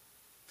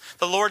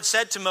 The Lord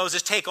said to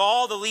Moses, take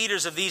all the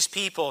leaders of these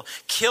people,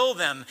 kill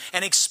them,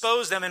 and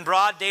expose them in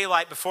broad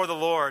daylight before the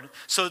Lord,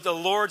 so that the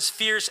Lord's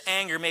fierce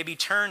anger may be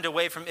turned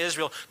away from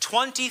Israel.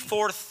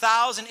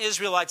 24,000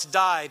 Israelites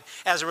died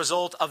as a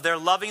result of their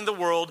loving the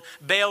world,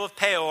 Baal of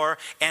Peor,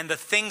 and the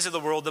things of the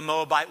world, the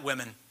Moabite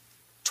women.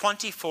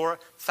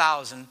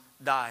 24,000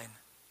 died.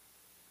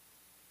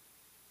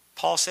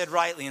 Paul said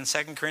rightly in 2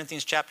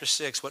 Corinthians chapter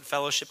 6, what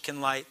fellowship can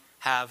light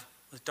have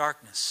with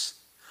darkness?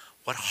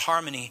 What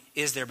harmony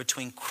is there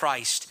between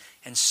Christ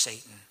and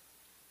Satan?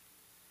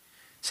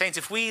 Saints,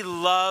 if we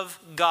love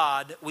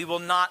God, we will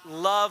not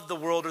love the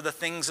world or the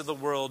things of the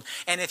world.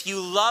 And if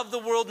you love the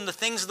world and the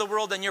things of the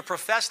world, then your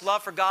professed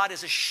love for God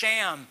is a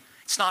sham.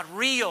 It's not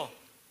real.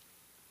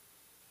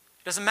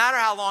 It doesn't matter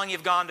how long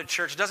you've gone to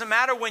church. It doesn't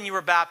matter when you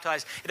were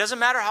baptized. It doesn't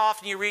matter how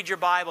often you read your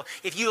Bible.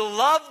 If you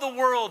love the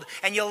world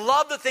and you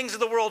love the things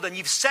of the world and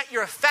you've set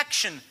your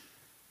affection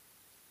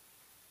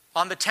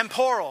on the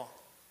temporal,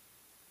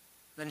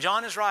 then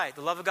John is right.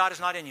 The love of God is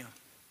not in you.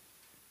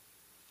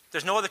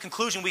 There's no other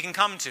conclusion we can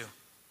come to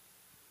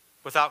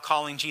without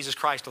calling Jesus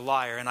Christ a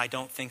liar, and I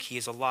don't think he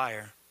is a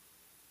liar.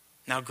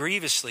 Now,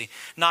 grievously,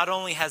 not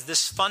only has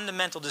this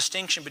fundamental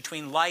distinction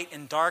between light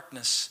and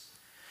darkness,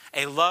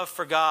 a love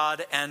for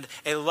God and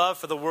a love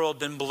for the world,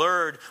 been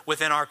blurred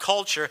within our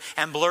culture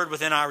and blurred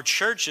within our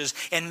churches.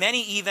 In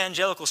many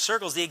evangelical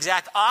circles, the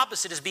exact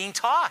opposite is being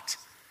taught.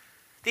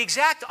 The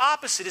exact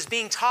opposite is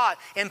being taught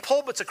in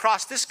pulpits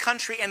across this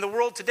country and the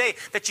world today,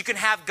 that you can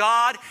have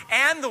God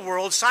and the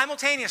world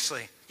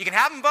simultaneously. You can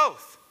have them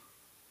both.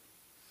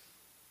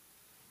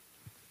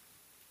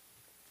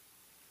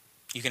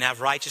 You can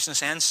have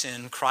righteousness and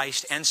sin,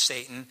 Christ and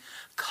Satan,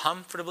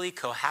 comfortably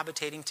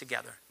cohabitating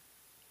together.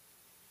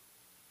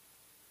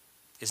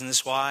 Isn't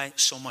this why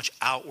so much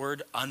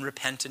outward,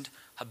 unrepentant,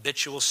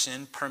 habitual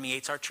sin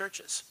permeates our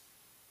churches?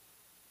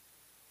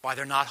 Why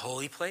they're not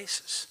holy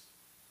places?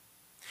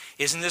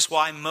 Isn't this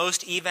why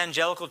most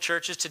evangelical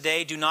churches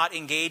today do not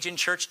engage in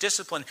church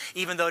discipline,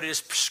 even though it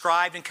is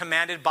prescribed and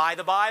commanded by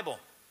the Bible?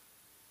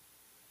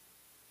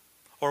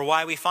 Or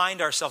why we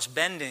find ourselves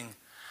bending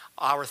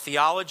our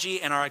theology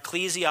and our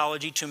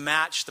ecclesiology to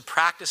match the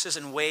practices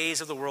and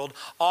ways of the world,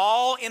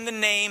 all in the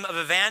name of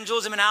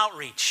evangelism and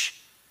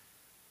outreach?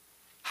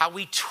 How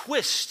we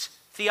twist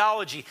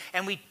theology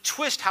and we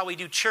twist how we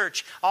do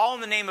church, all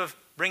in the name of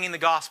bringing the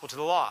gospel to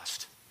the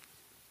lost.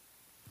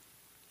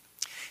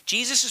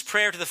 Jesus'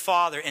 prayer to the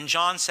Father in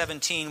John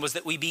 17 was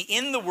that we be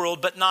in the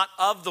world but not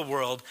of the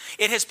world.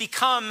 It has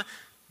become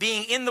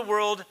being in the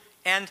world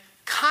and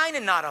kind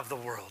of not of the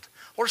world,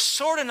 or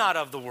sort of not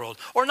of the world,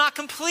 or not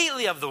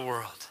completely of the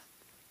world.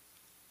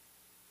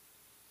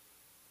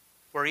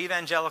 Where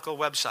evangelical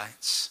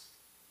websites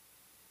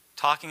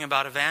talking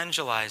about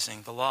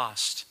evangelizing the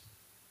lost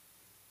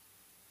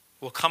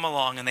will come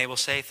along and they will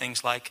say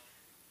things like,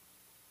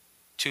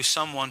 to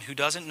someone who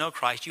doesn't know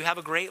Christ, you have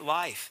a great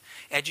life.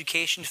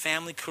 Education,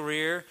 family,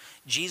 career,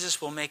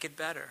 Jesus will make it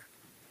better.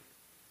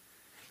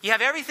 You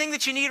have everything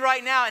that you need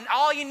right now, and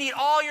all you need,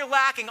 all you're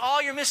lacking,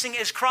 all you're missing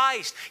is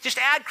Christ. Just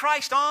add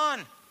Christ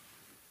on.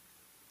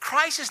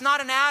 Christ is not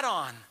an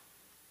add-on.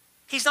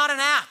 He's not an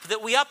app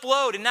that we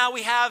upload and now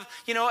we have,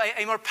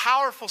 a more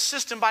powerful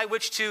system by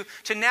which to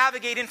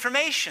navigate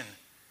information.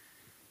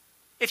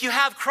 If you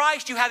have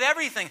Christ, you have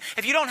everything.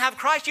 If you don't have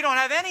Christ, you don't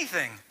have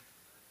anything.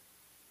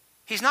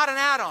 He's not an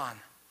add-on.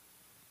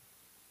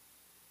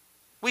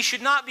 We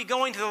should not be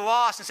going to the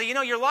lost and say,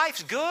 your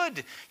life's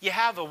good. You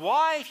have a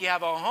wife, you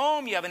have a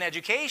home, you have an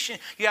education,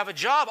 you have a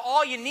job.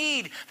 All you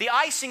need, the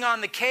icing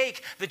on the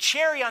cake, the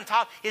cherry on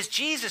top is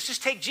Jesus.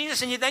 Just take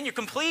Jesus and then you're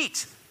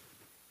complete.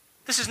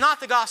 This is not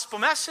the gospel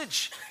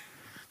message.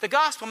 The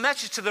gospel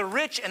message to the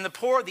rich and the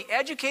poor, the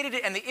educated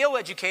and the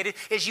ill-educated,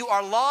 is you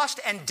are lost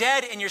and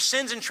dead in your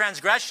sins and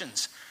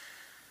transgressions.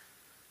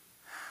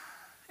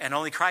 And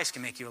only Christ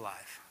can make you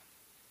alive.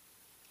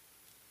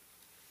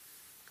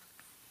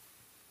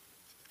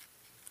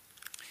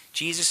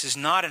 Jesus is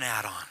not an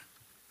add-on.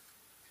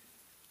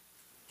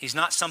 He's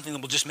not something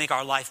that will just make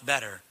our life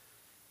better.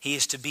 He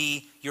is to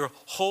be your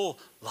whole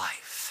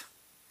life.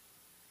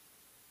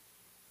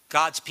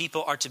 God's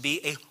people are to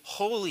be a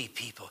holy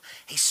people,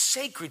 a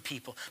sacred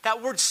people.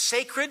 That word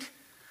sacred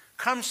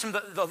comes from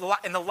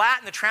in the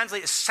Latin, the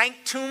translate is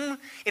sanctum,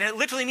 and it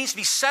literally means to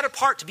be set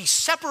apart, to be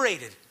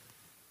separated.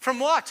 From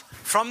what?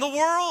 From the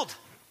world.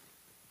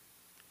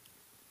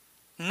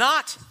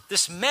 Not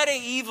this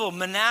medieval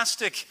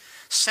monastic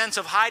sense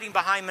of hiding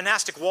behind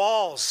monastic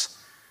walls.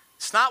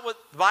 It's not what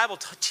the Bible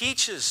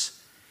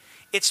teaches.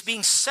 It's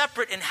being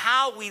separate in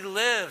how we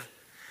live,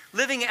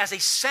 living as a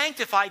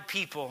sanctified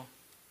people,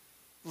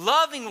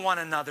 loving one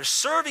another,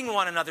 serving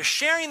one another,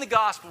 sharing the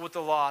gospel with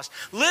the lost,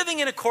 living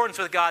in accordance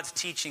with God's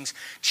teachings,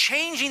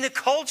 changing the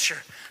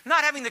culture,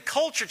 not having the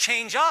culture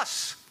change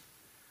us.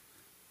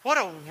 What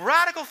a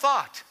radical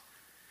thought,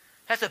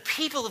 that the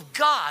people of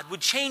God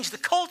would change the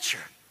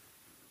culture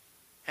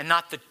and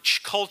not the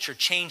culture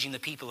changing the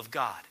people of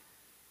God.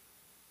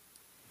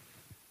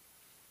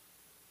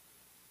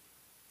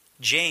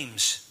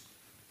 James,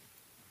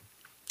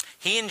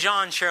 he and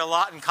John share a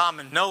lot in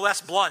common, no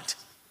less blunt.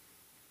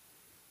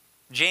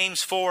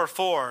 James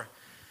 4:4,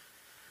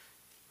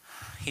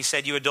 he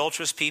said, you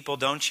adulterous people,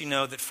 don't you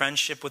know that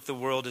friendship with the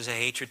world is a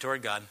hatred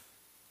toward God?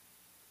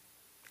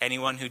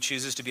 Anyone who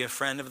chooses to be a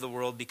friend of the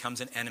world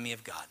becomes an enemy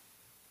of God.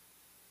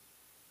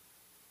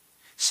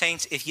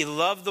 Saints, if you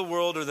love the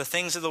world or the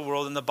things of the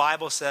world, and the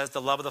Bible says the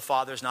love of the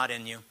Father is not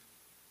in you.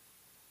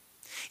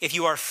 If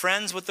you are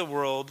friends with the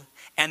world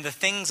and the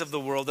things of the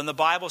world, then the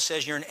Bible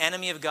says you're an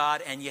enemy of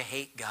God and you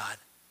hate God.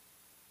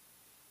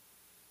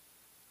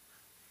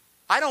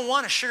 I don't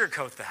want to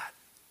sugarcoat that.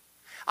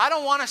 I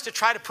don't want us to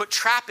try to put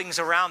trappings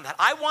around that.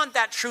 I want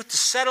that truth to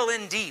settle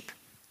in deep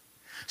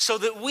so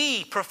that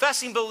we,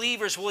 professing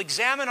believers, will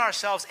examine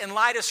ourselves in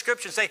light of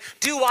Scripture and say,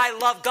 do I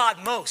love God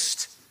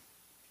most?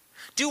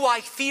 Do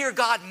I fear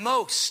God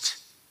most?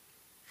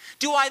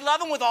 Do I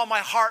love him with all my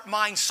heart,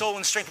 mind, soul,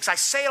 and strength? Because I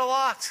say it a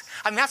lot.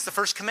 I mean, that's the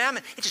first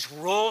commandment. It just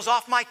rolls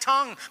off my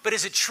tongue. But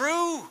is it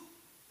true?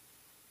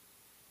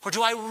 Or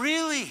do I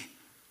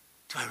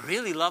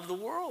really love the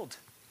world?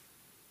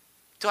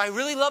 Do I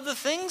really love the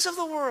things of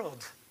the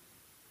world?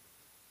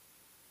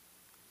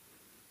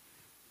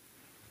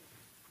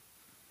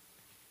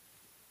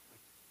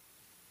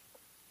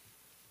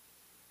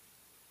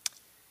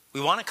 We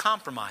want to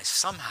compromise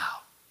somehow.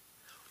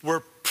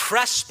 We're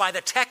pressed by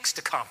the text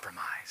to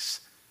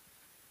compromise.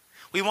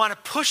 We want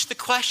to push the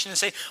question and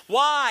say,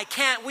 why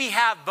can't we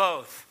have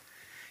both?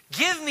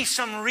 Give me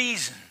some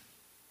reason.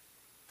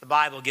 The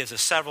Bible gives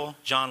us several.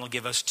 John will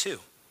give us two.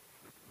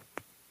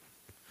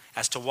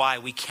 As to why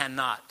we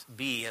cannot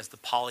be, as the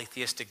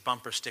polytheistic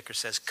bumper sticker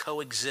says,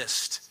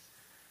 coexist.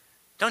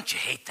 Don't you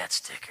hate that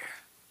sticker?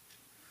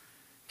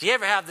 Do you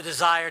ever have the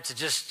desire to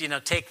just,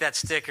 take that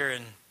sticker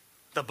and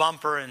the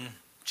bumper and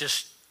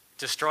just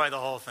destroy the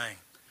whole thing?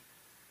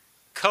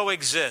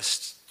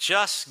 Coexist.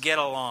 Just get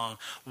along.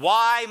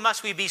 Why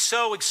must we be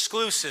so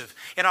exclusive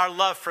in our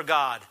love for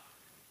God?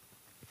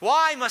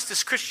 Why must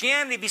this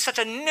Christianity be such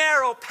a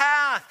narrow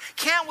path?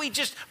 Can't we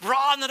just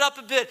broaden it up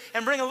a bit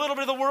and bring a little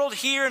bit of the world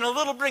here and a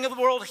little bit of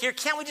the world here?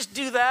 Can't we just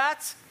do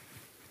that?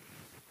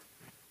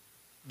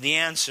 The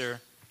answer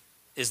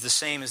is the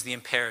same as the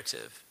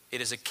imperative. It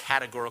is a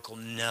categorical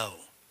no.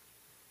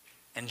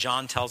 And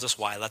John tells us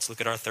why. Let's look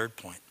at our third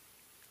point.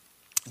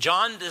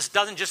 John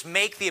doesn't just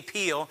make the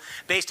appeal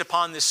based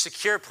upon this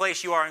secure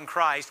place you are in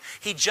Christ.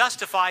 He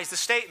justifies the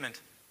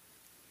statement.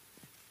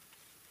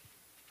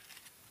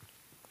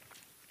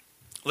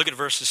 Look at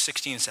verses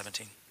 16 and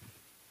 17.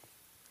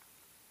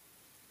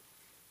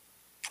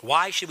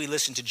 Why should we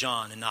listen to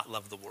John and not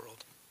love the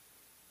world?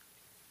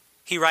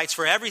 He writes,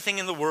 for everything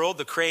in the world,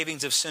 the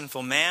cravings of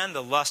sinful man,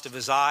 the lust of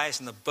his eyes,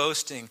 and the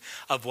boasting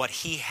of what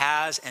he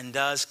has and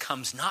does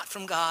comes not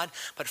from God,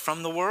 but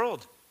from the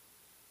world.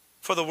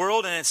 For the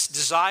world and its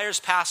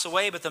desires pass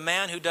away, but the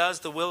man who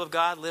does the will of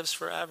God lives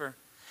forever.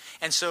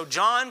 And so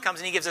John comes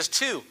and he gives us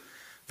two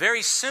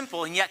very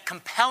simple and yet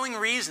compelling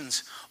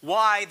reasons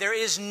why there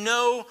is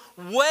no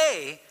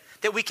way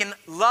that we can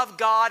love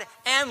God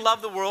and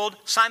love the world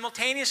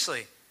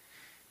simultaneously.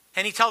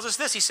 And he tells us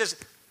this. He says,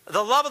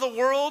 the love of the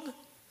world,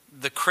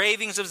 the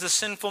cravings of the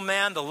sinful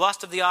man, the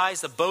lust of the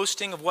eyes, the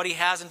boasting of what he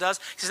has and does.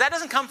 He says, that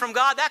doesn't come from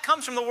God. That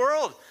comes from the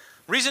world.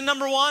 Reason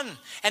number one.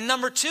 And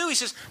number two, he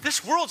says,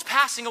 this world's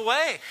passing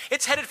away.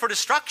 It's headed for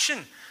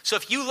destruction. So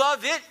if you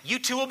love it, you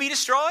too will be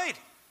destroyed.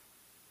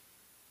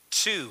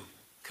 Two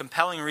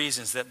compelling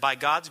reasons that by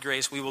God's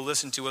grace we will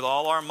listen to with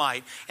all our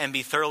might and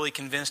be thoroughly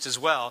convinced as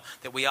well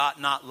that we ought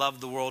not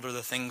love the world or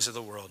the things of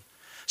the world.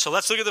 So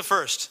let's look at the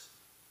first.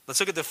 Let's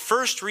look at the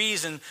first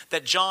reason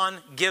that John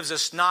gives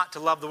us not to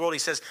love the world. He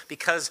says,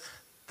 because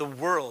the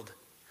world,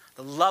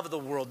 the love of the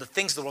world, the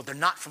things of the world, they're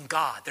not from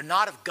God. They're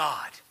not of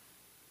God.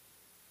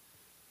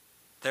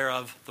 They're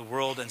of the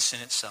world and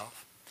sin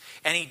itself.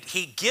 And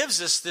he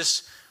gives us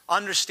this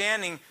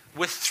understanding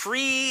with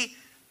three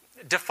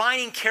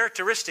defining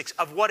characteristics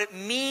of what it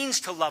means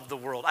to love the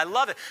world. I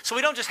love it. So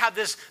we don't just have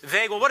this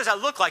vague, well, what does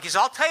that look like? He says,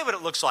 I'll tell you what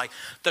it looks like.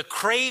 The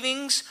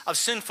cravings of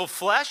sinful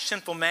flesh,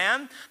 sinful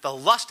man, the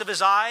lust of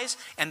his eyes,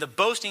 and the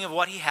boasting of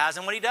what he has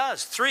and what he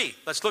does. Three.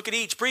 Let's look at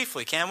each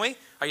briefly, can we?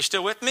 Are you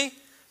still with me?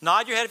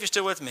 Nod your head if you're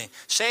still with me.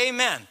 Say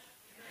amen.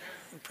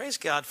 Amen. Praise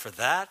God for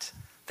that.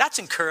 That's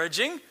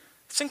encouraging.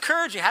 It's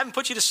encouraging. I haven't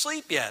put you to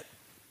sleep yet.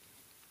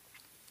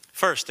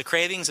 First, the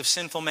cravings of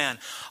sinful man.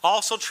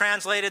 Also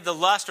translated the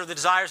lust or the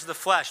desires of the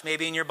flesh,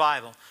 maybe in your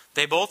Bible.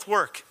 They both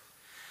work.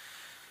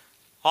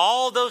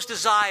 All those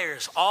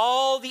desires,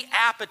 all the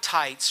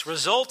appetites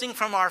resulting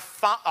from our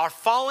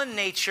fallen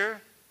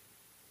nature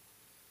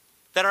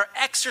that are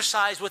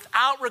exercised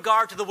without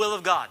regard to the will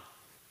of God.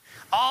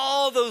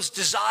 All those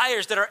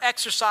desires that are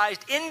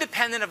exercised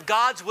independent of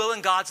God's will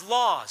and God's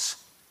laws.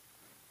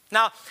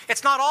 Now,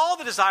 it's not all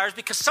the desires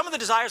because some of the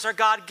desires are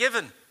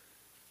God-given.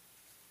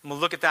 And we'll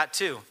look at that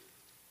too.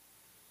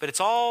 But it's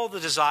all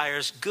the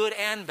desires, good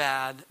and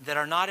bad, that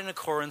are not in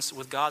accordance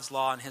with God's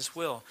law and his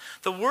will.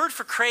 The word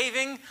for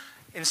craving,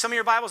 in some of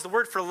your Bibles, the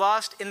word for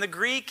lust, in the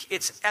Greek,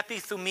 it's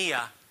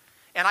epithumia.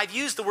 And I've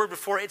used the word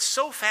before. It's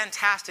so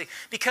fantastic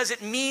because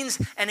it means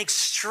an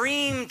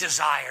extreme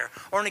desire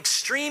or an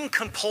extreme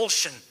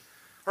compulsion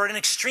or an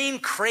extreme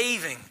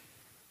craving.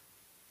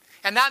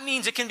 And that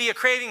means it can be a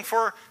craving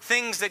for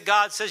things that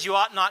God says you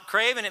ought not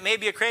crave, and it may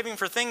be a craving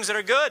for things that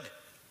are good.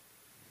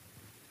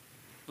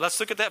 Let's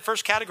look at that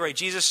first category.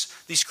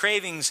 These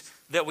cravings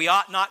that we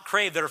ought not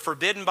crave, that are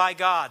forbidden by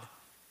God.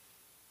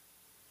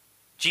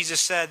 Jesus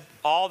said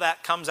all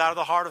that comes out of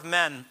the heart of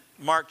men.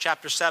 Mark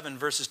chapter 7,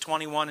 verses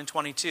 21 and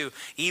 22.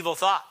 Evil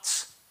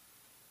thoughts,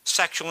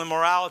 sexual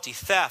immorality,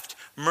 theft,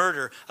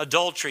 murder,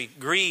 adultery,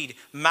 greed,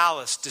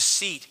 malice,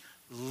 deceit,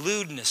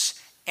 lewdness,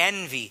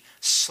 envy,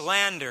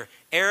 slander,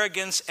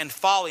 arrogance, and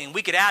folly. And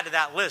we could add to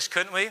that list,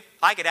 couldn't we?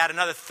 I could add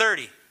another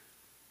 30.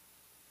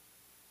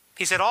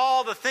 He said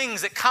all the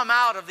things that come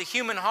out of the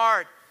human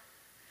heart,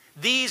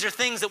 these are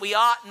things that we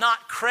ought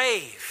not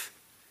crave.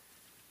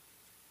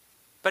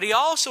 But he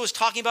also is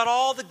talking about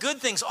all the good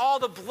things, all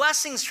the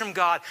blessings from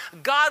God,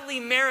 godly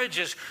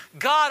marriages,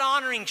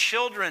 God-honoring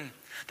children,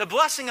 the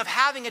blessing of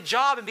having a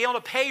job and being able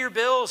to pay your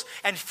bills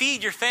and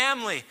feed your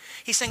family.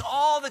 He's saying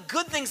all the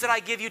good things that I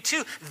give you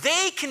too,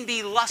 they can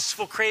be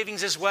lustful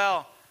cravings as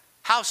well.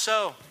 How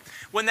so?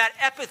 When that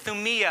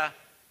epithumia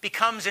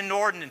becomes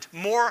inordinate,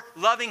 more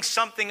loving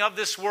something of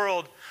this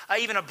world,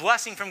 even a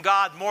blessing from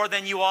God more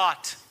than you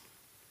ought.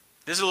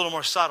 This is a little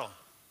more subtle.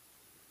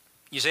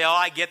 You say, oh,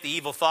 I get the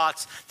evil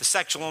thoughts, the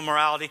sexual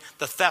immorality,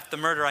 the theft, the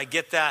murder, I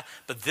get that.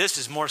 But this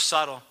is more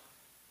subtle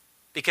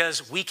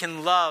because we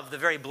can love the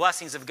very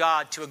blessings of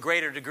God to a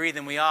greater degree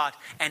than we ought,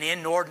 an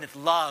inordinate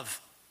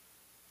love.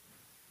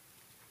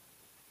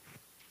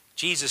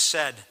 Jesus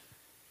said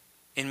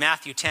in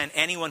Matthew 10,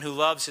 anyone who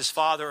loves his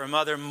father or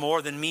mother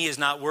more than me is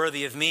not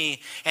worthy of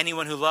me.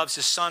 Anyone who loves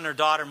his son or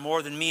daughter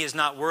more than me is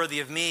not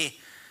worthy of me.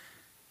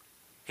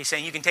 He's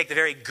saying you can take the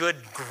very good,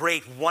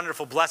 great,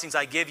 wonderful blessings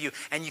I give you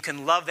and you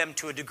can love them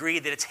to a degree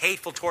that it's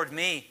hateful toward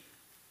me.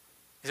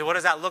 He said, what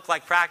does that look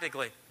like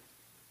practically?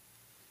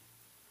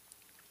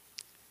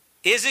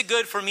 Is it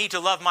good for me to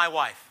love my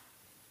wife?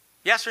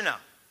 Yes or no?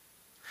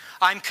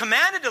 I'm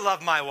commanded to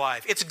love my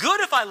wife. It's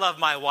good if I love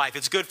my wife.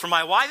 It's good for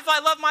my wife if I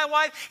love my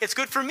wife. It's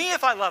good for me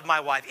if I love my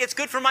wife. It's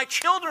good for my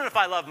children if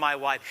I love my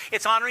wife.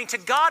 It's honoring to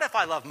God if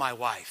I love my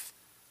wife.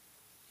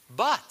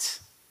 But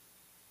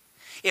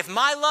if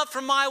my love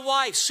for my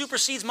wife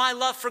supersedes my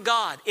love for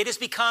God, it has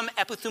become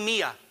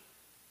epithumia.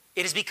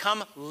 It has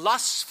become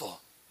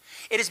lustful.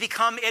 It has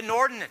become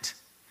inordinate.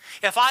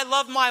 If I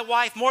love my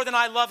wife more than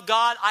I love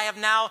God,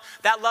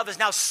 that love has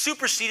now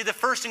superseded the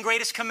first and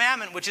greatest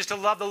commandment, which is to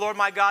love the Lord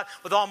my God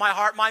with all my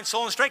heart, mind,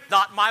 soul, and strength,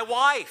 not my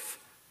wife.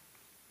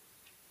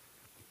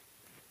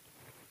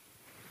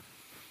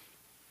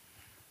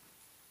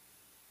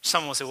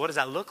 Someone will say, what does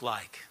that look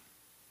like?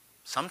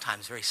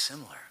 Sometimes very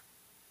similar.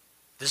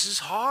 This is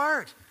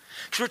hard.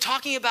 Because we're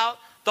talking about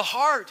the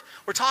heart.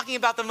 We're talking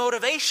about the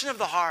motivation of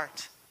the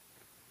heart.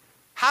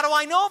 How do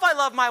I know if I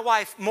love my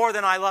wife more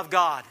than I love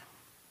God?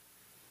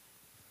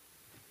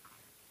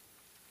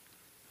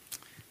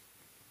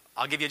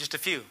 I'll give you just a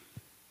few.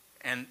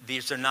 And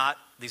these are not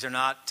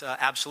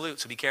absolute,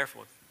 so be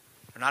careful.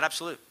 They're not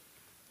absolute.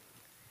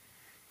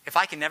 If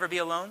I can never be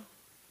alone,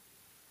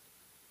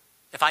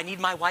 if I need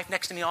my wife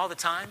next to me all the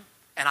time,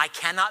 and I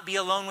cannot be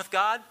alone with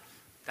God,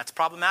 that's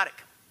problematic.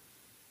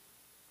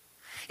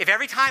 If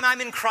every time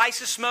I'm in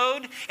crisis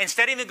mode,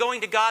 instead of even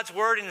going to God's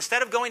word, and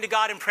instead of going to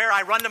God in prayer,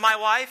 I run to my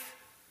wife,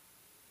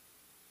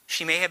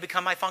 she may have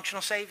become my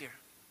functional savior.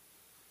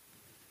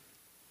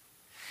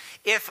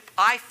 If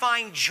I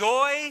find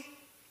joy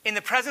in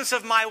the presence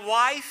of my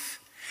wife,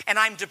 and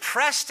I'm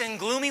depressed and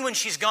gloomy when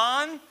she's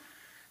gone,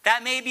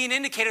 that may be an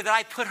indicator that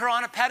I put her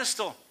on a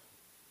pedestal.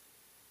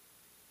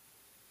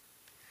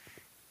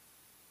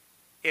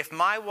 If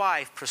my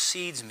wife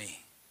precedes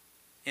me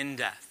in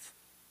death,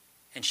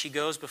 and she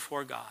goes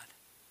before God,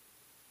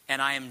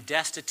 and I am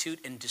destitute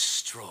and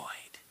destroyed,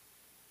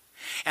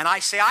 and I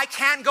say, I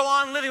can't go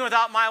on living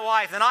without my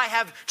wife, then I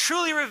have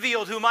truly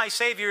revealed who my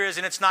Savior is,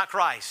 and it's not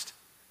Christ.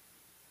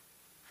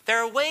 There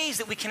are ways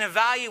that we can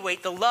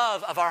evaluate the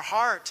love of our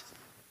heart.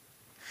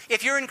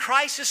 If you're in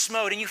crisis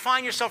mode and you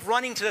find yourself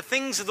running to the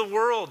things of the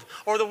world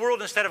or the world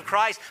instead of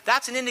Christ,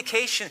 that's an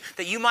indication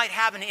that you might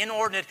have an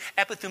inordinate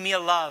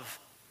epithumia love.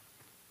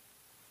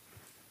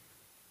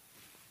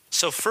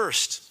 So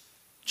first,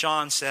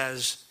 John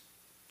says,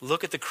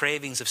 look at the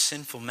cravings of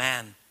sinful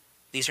man.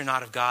 These are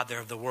not of God, they're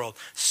of the world.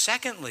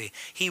 Secondly,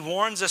 he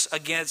warns us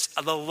against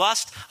the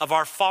lust of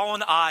our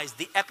fallen eyes,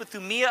 the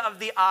epithumia of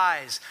the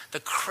eyes,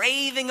 the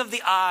craving of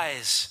the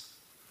eyes.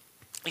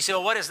 You say,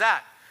 well, what is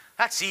that?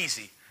 That's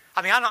easy.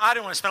 I mean, I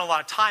don't want to spend a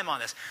lot of time on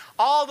this.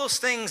 All those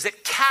things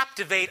that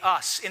captivate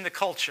us in the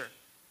culture.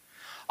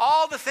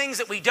 All the things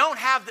that we don't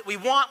have that we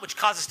want, which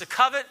cause us to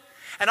covet.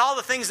 And all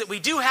the things that we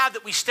do have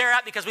that we stare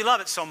at because we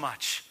love it so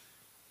much.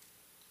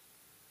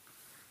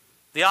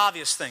 The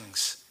obvious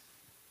things.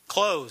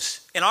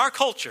 Clothes. In our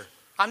culture,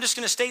 I'm just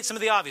going to state some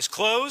of the obvious.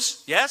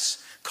 Clothes,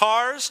 yes.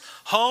 Cars,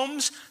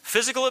 homes,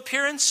 physical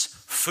appearance,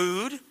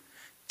 food,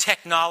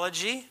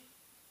 technology,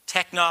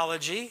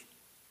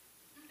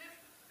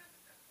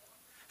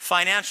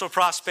 financial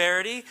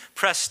prosperity,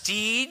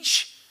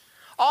 prestige,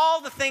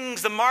 all the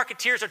things the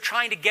marketeers are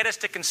trying to get us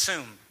to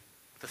consume.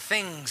 The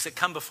things that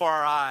come before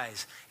our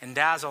eyes and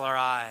dazzle our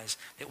eyes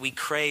that we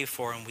crave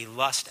for and we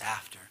lust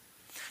after.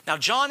 Now,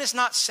 John is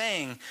not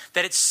saying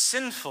that it's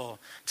sinful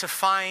to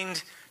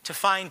find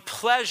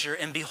pleasure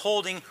in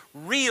beholding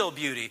real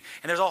beauty.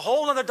 And there's a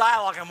whole other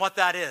dialogue on what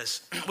that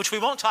is, which we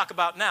won't talk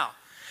about now.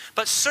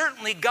 But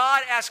certainly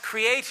God as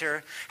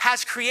creator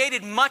has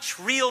created much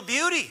real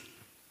beauty.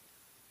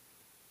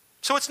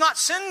 So it's not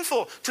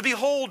sinful to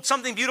behold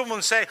something beautiful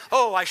and say,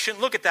 oh, I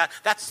shouldn't look at that.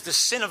 That's the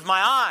sin of my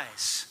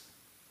eyes.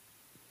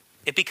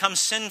 It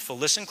becomes sinful,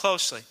 listen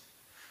closely,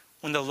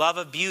 when the love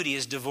of beauty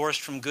is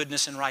divorced from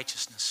goodness and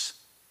righteousness.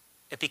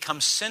 It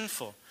becomes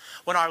sinful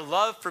when our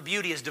love for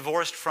beauty is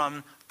divorced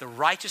from the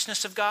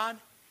righteousness of God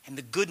and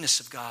the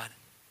goodness of God.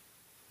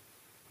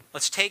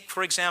 Let's take,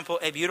 for example,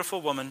 a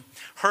beautiful woman.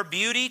 Her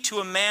beauty to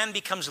a man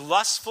becomes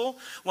lustful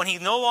when he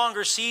no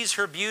longer sees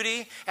her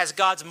beauty as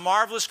God's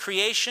marvelous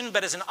creation,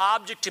 but as an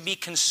object to be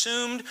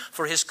consumed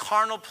for his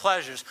carnal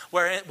pleasures,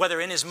 whether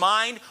in his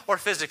mind or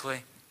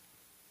physically.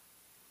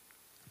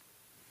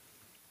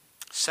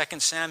 2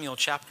 Samuel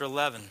chapter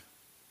 11.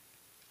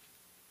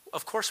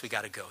 Of course we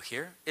got to go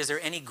here. Is there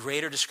any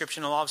greater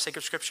description in the law of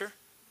sacred scripture?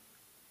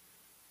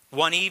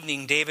 One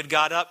evening, David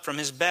got up from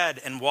his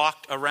bed and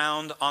walked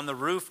around on the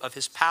roof of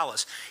his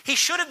palace. He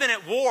should have been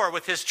at war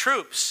with his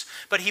troops,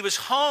 but he was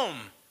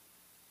home,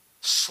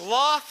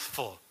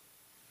 slothful.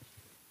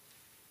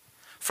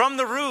 From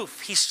the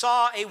roof, he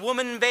saw a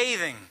woman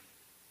bathing.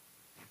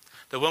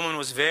 The woman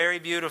was very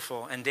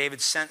beautiful, and David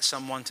sent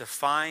someone to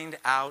find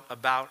out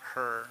about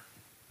her.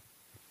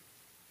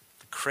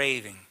 The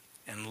craving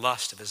and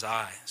lust of his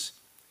eyes.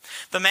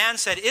 The man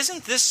said,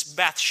 "Isn't this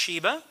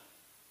Bathsheba,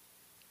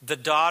 the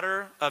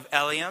daughter of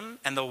Eliam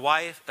and the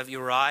wife of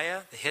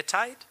Uriah the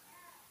Hittite?"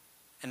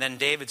 And then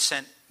David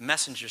sent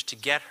messengers to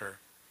get her.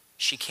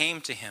 She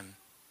came to him,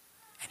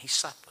 and he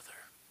slept with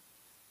her.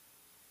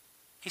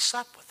 He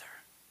slept with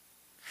her.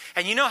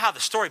 And you know how the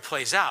story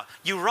plays out.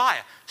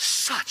 Uriah,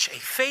 such a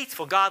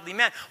faithful, godly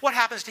man. What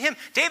happens to him?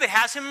 David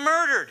has him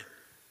murdered.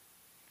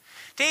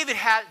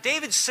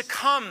 David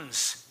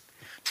succumbs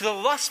to the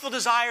lustful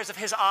desires of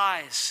his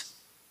eyes.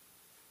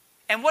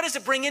 And what does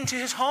it bring into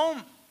his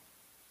home?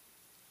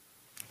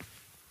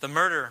 The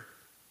murder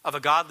of a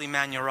godly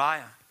man,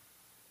 Uriah.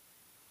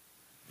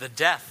 The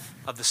death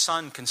of the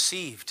son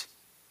conceived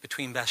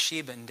between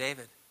Bathsheba and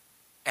David.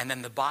 And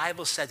then the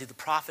Bible said to the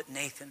prophet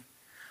Nathan,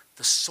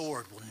 "The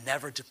sword will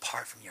never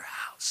depart from your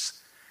house."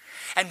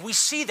 And we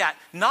see that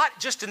not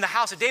just in the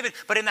house of David,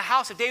 but in the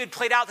house of David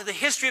played out through the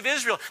history of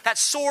Israel. That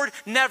sword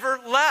never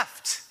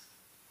left.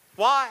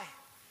 Why?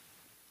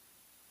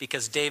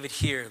 Because David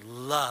here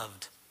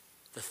loved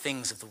the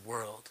things of the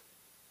world.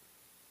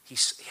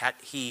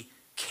 He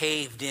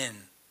caved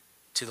in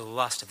to the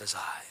lust of his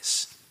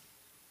eyes.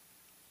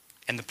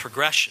 And the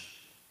progression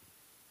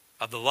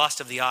of the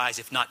lust of the eyes,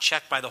 if not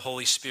checked by the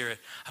Holy Spirit,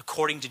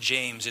 according to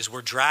James, is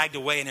we're dragged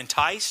away and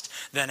enticed.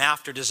 Then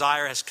after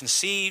desire has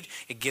conceived,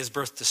 it gives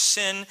birth to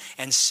sin.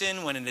 And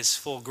sin, when it is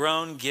full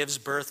grown, gives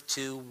birth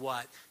to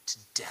what? To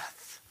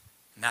death.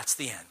 And that's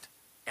the end.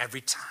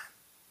 Every time.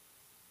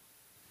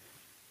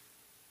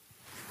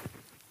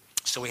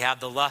 So we have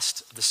the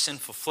lust of the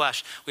sinful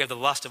flesh. We have the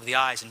lust of the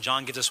eyes. And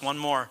John gives us one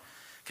more,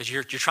 because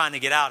you're trying to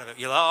get out of it.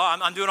 You're like,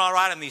 "Oh, I'm doing all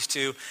right on these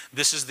two."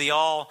 This is the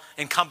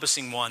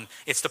all-encompassing one.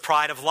 It's the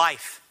pride of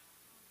life.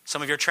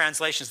 Some of your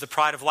translations, the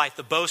pride of life,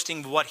 the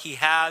boasting of what he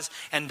has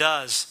and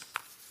does.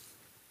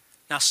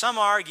 Now, some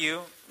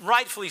argue,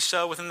 rightfully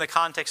so within the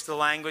context of the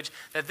language,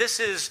 that this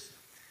is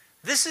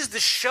the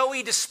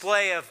showy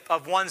display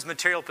of one's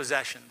material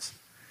possessions.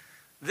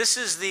 This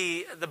is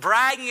the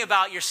bragging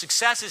about your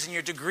successes and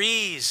your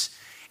degrees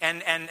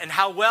and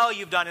how well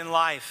you've done in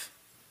life.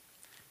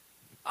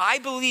 I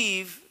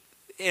believe,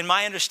 in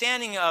my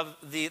understanding of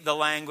the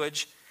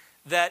language,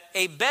 that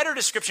a better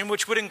description,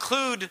 which would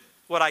include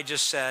what I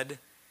just said,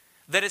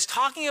 that it's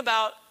talking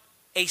about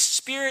a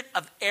spirit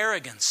of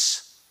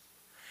arrogance,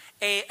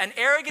 an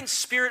arrogant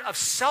spirit of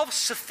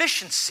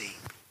self-sufficiency,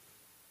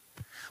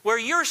 where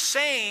you're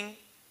saying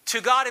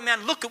to God and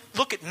man,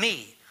 look at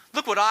me.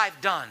 Look what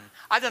I've done.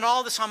 I've done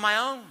all this on my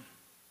own.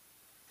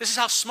 This is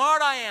how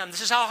smart I am.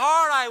 This is how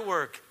hard I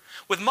work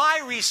with my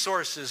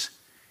resources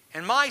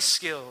and my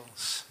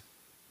skills.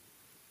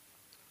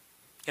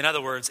 In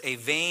other words, a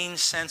vain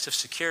sense of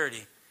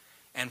security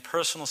and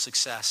personal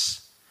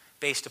success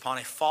based upon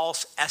a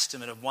false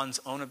estimate of one's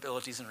own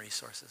abilities and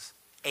resources.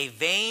 A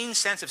vain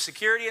sense of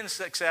security and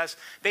success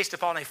based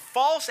upon a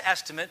false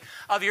estimate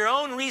of your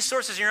own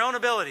resources and your own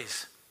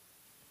abilities.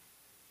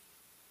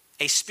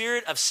 A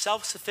spirit of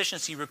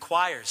self-sufficiency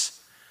requires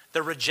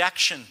the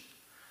rejection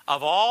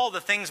of all the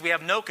things we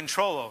have no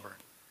control over.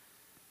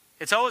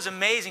 It's always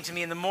amazing to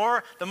me, and the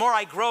more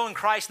I grow in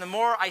Christ, and the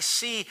more I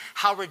see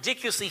how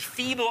ridiculously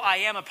feeble I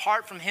am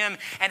apart from him,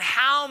 and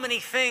how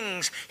many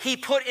things he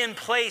put in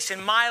place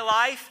in my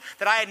life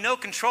that I had no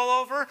control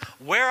over,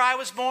 where I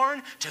was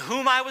born, to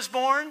whom I was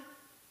born,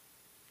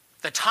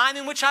 the time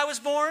in which I was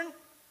born.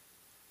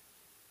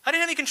 I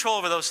didn't have any control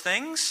over those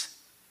things.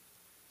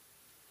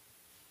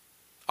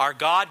 Our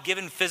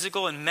God-given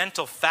physical and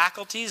mental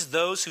faculties,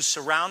 those who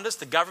surround us,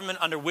 the government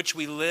under which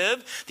we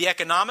live, the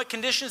economic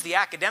conditions, the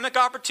academic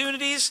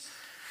opportunities,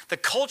 the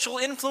cultural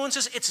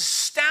influences, it's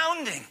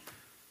astounding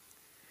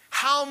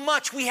how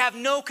much we have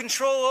no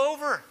control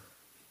over.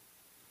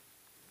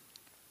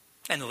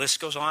 And the list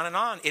goes on and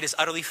on. It is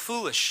utterly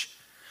foolish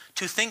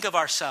to think of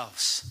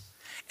ourselves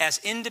as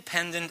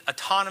independent,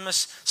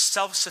 autonomous,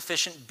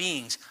 self-sufficient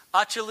beings.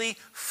 Utterly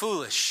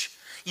foolish.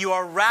 You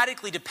are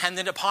radically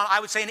dependent upon, I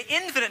would say, an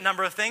infinite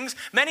number of things,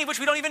 many of which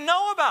we don't even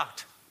know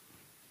about.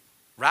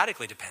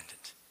 Radically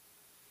dependent.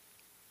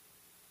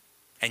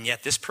 And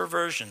yet this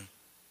perversion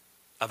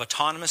of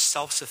autonomous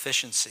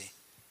self-sufficiency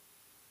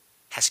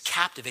has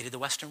captivated the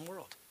Western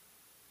world.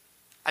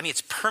 I mean,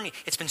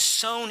 it's been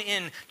sown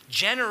in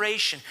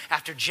generation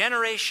after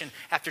generation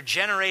after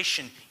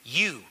generation.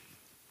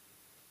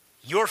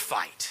 Your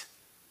fight.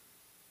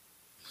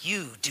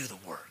 You do the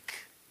work.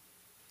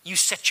 You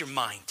set your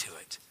mind to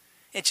it.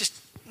 It just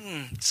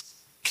it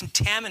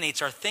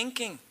contaminates our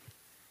thinking.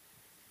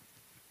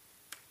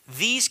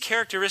 These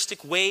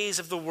characteristic ways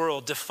of the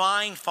world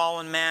define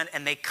fallen man,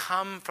 and they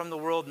come from the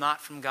world,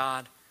 not from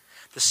God.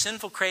 The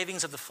sinful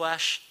cravings of the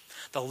flesh,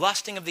 the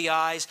lusting of the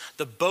eyes,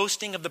 the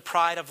boasting of the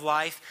pride of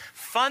life.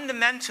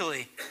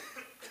 Fundamentally,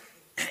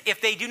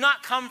 if they do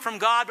not come from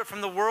God but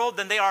from the world,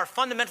 then they are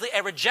fundamentally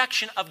a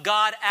rejection of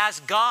God as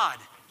God.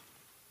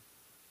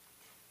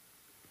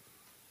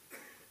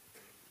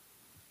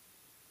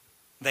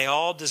 They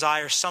all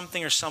desire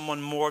something or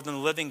someone more than the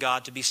living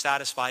God to be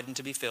satisfied and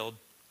to be filled.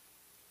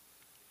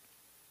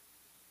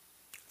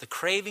 The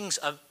cravings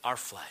of our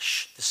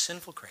flesh, the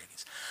sinful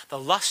cravings, the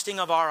lusting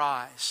of our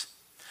eyes,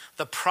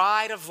 the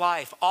pride of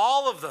life,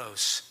 all of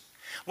those.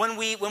 When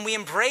we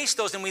embrace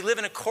those and we live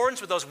in accordance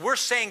with those, we're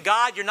saying,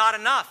 God, you're not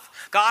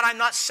enough. God, I'm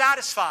not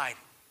satisfied.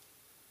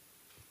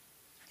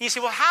 And you say,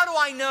 well, how do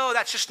I know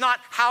that's just not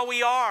how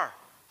we are?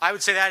 I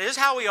would say that is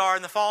how we are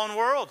in the fallen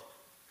world.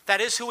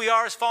 That is who we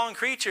are as fallen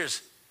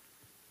creatures.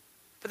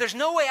 But there's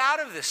no way out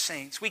of this,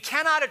 saints. We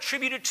cannot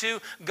attribute it to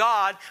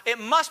God. It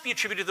must be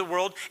attributed to the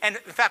world. And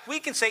in fact, we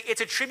can say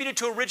it's attributed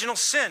to original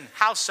sin.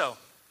 How so?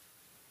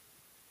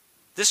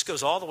 This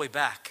goes all the way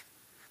back.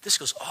 This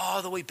goes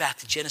all the way back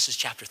to Genesis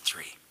chapter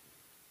 3.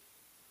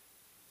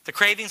 The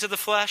cravings of the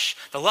flesh,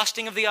 the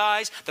lusting of the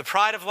eyes, the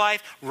pride of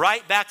life,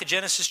 right back to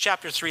Genesis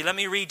chapter 3. Let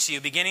me read to you,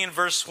 beginning in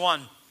verse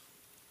 1.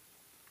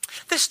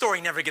 This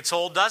story never gets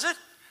old, does it?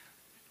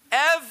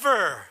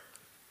 Ever.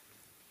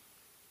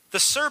 The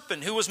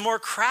serpent, who was more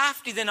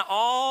crafty than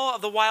all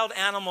of the wild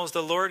animals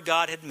the Lord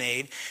God had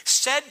made,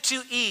 said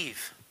to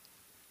Eve,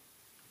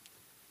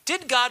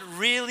 did God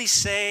really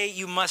say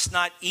you must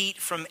not eat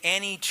from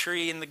any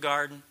tree in the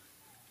garden?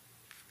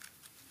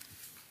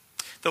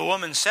 The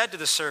woman said to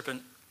the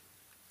serpent,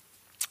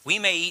 we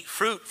may eat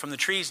fruit from the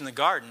trees in the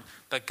garden,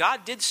 but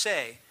God did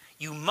say,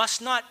 you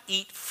must not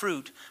eat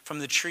fruit from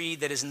the tree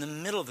that is in the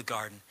middle of the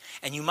garden,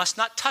 and you must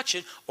not touch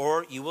it,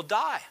 or you will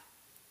die.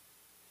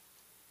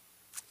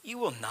 You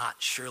will not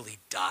surely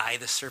die,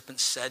 the serpent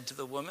said to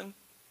the woman.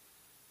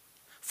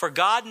 For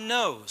God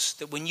knows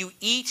that when you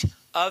eat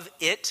of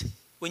it,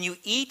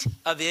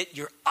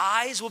 your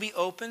eyes will be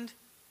opened,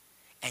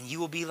 and you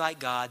will be like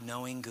God,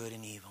 knowing good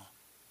and evil.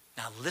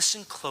 Now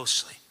listen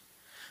closely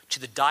to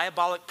the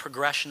diabolic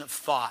progression of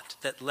thought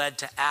that led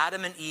to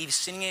Adam and Eve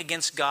sinning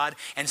against God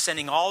and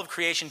sending all of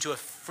creation to a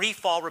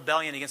free-fall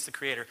rebellion against the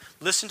Creator.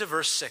 Listen to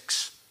verse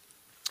 6.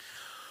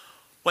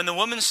 When the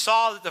woman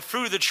saw that the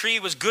fruit of the tree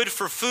was good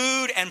for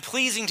food and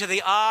pleasing to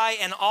the eye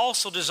and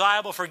also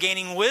desirable for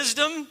gaining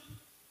wisdom,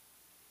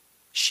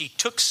 she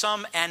took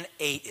some and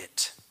ate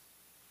it.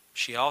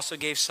 She also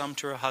gave some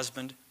to her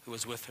husband who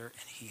was with her,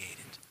 and he ate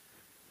it.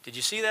 Did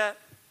you see that?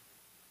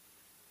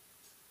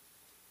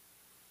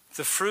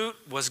 The fruit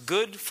was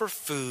good for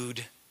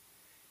food.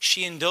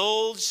 She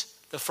indulged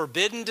the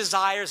forbidden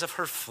desires of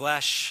her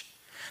flesh,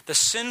 the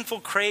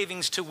sinful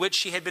cravings to which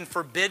she had been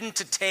forbidden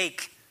to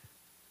take.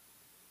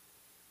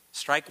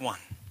 Strike one.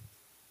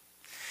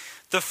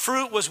 The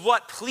fruit was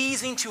what?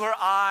 Pleasing to her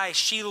eyes.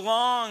 She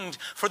longed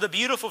for the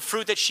beautiful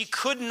fruit that she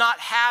could not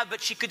have, but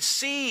she could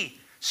see.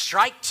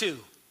 Strike two.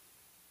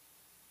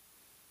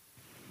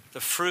 The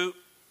fruit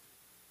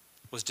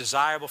was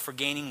desirable for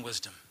gaining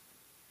wisdom.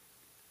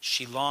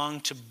 She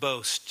longed to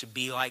boast, to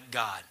be like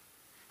God,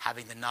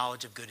 having the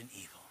knowledge of good and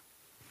evil.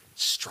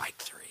 Strike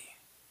three.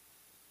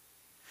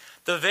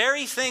 The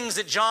very things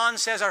that John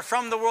says are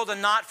from the world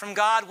and not from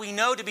God, we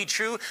know to be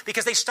true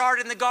because they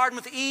started in the garden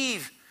with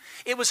Eve.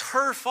 It was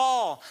her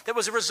fall that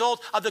was a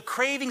result of the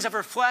cravings of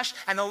her flesh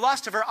and the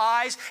lust of her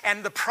eyes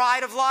and the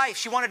pride of life.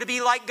 She wanted to be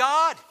like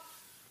God.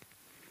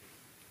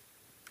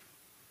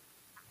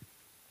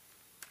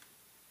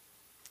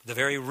 The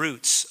very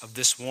roots of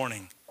this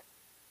warning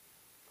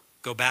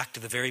go back to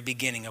the very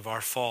beginning of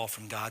our fall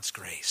from God's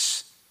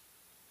grace.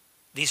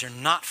 These are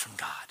not from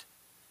God.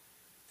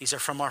 These are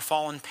from our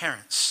fallen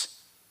parents.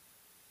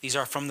 These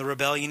are from the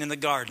rebellion in the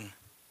garden.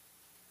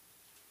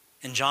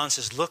 And John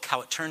says, look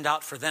how it turned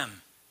out for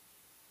them.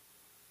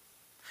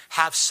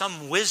 Have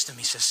some wisdom,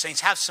 he says,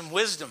 saints, have some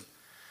wisdom.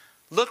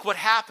 Look what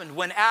happened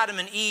when Adam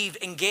and Eve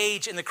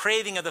engaged in the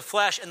craving of the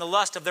flesh and the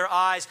lust of their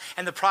eyes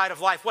and the pride of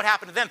life. What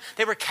happened to them?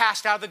 They were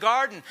cast out of the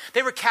garden.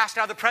 They were cast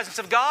out of the presence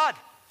of God.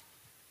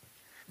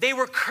 They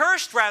were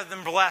cursed rather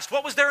than blessed.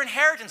 What was their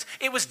inheritance?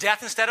 It was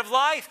death instead of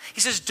life. He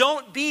says,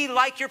 don't be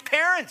like your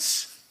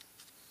parents.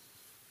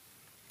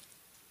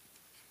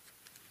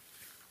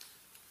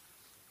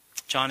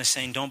 John is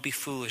saying, don't be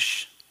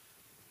foolish.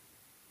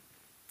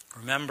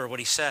 Remember what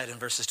he said in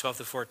verses 12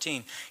 to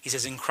 14. He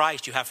says, in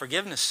Christ you have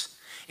forgiveness.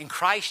 In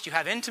Christ you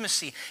have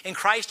intimacy. In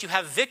Christ you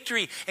have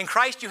victory. In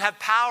Christ you have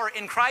power.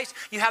 In Christ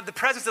you have the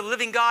presence of the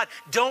living God.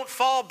 Don't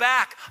fall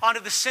back onto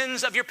the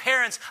sins of your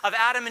parents, of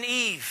Adam and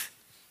Eve.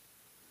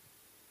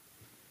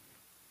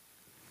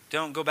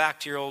 Don't go back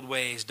to your old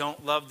ways.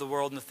 Don't love the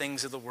world and the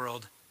things of the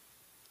world,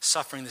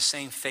 suffering the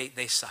same fate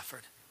they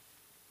suffered.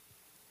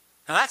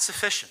 Now that's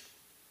sufficient.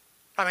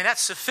 I mean,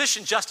 that's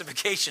sufficient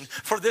justification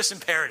for this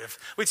imperative.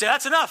 We'd say,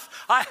 that's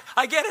enough.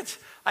 I get it.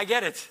 I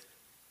get it.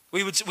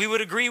 We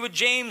would agree with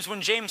James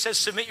when James says,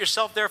 submit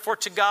yourself therefore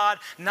to God,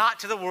 not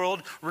to the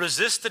world.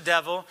 Resist the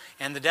devil,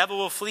 and the devil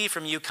will flee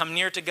from you. Come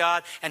near to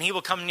God, and he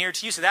will come near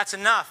to you. So that's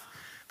enough.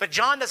 But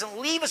John doesn't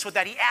leave us with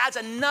that. He adds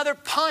another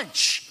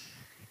punch.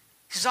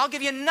 He says, I'll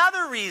give you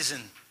another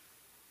reason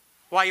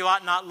why you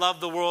ought not love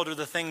the world or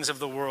the things of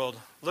the world.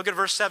 Look at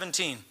verse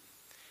 17.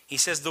 He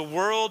says, the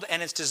world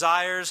and its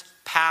desires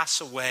pass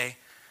away,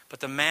 but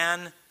the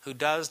man who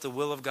does the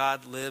will of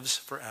God lives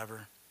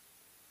forever.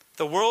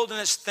 The world and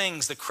its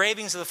things, the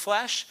cravings of the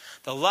flesh,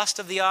 the lust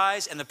of the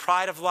eyes, and the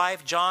pride of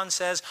life, John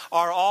says,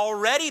 are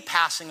already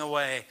passing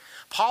away.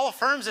 Paul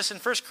affirms this in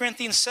 1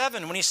 Corinthians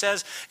 7 when he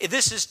says,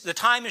 the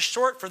time is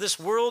short, for this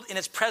world in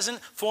its present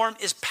form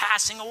is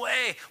passing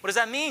away. What does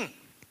that mean?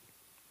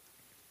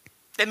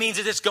 It means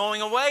that it's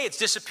going away, it's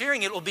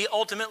disappearing, it will be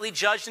ultimately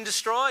judged and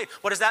destroyed.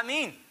 What does that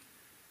mean?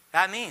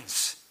 That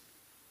means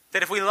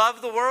that if we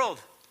love the world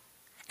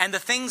and the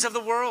things of the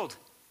world,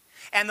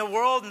 and the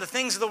world and the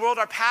things of the world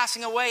are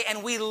passing away,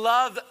 and we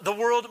love the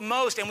world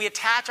most, and we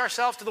attach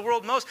ourselves to the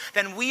world most,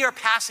 then we are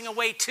passing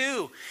away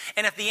too.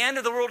 And if the end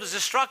of the world is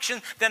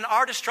destruction, then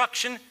our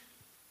destruction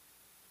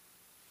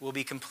will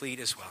be complete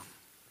as well.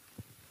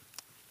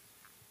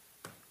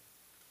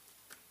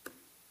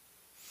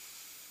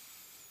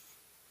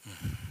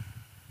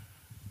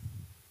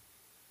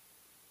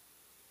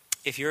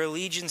 If your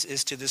allegiance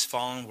is to this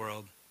fallen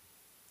world,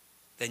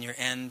 then your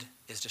end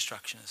is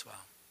destruction as well.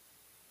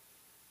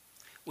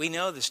 We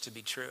know this to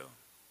be true.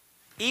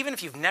 Even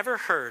if you've never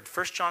heard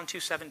 1 John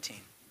 2:17,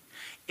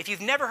 if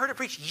you've never heard it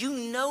preached, you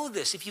know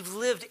this. If you've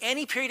lived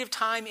any period of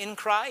time in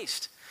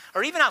Christ,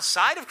 or even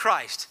outside of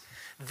Christ,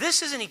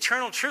 this is an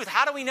eternal truth.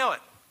 How do we know it?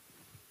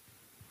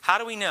 How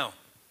do we know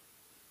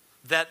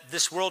that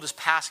this world is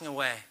passing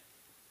away?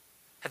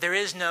 That there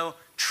is no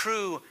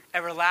true,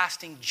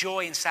 everlasting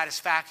joy and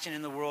satisfaction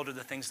in the world or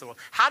the things of the world.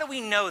 How do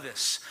we know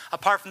this,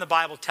 apart from the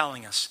Bible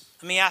telling us?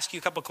 Let me ask you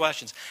a couple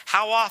questions.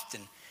 How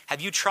often have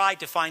you tried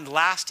to find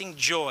lasting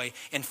joy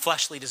in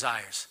fleshly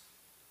desires?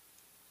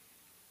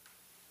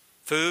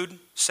 Food,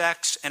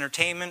 sex,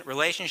 entertainment,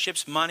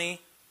 relationships,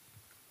 money.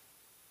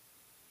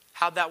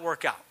 How'd that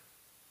work out?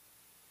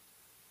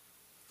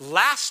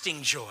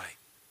 Lasting joy.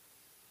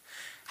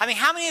 I mean,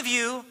 how many of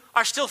you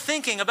are still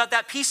thinking about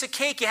that piece of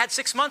cake you had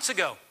 6 months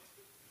ago?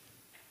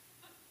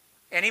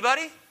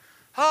 Anybody?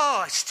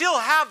 Oh, I still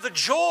have the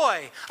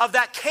joy of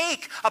that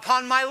cake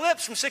upon my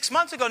lips from 6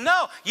 months ago.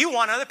 No, you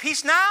want another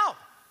piece now.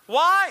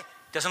 Why?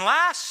 It doesn't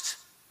last.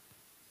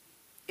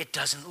 It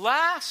doesn't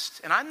last.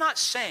 And I'm not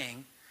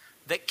saying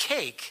that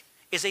cake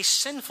is a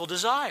sinful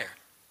desire,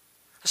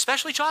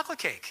 especially chocolate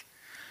cake.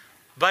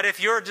 But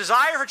if your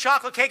desire for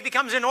chocolate cake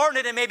becomes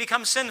inordinate, it may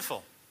become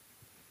sinful.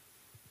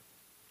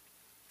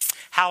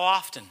 How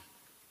often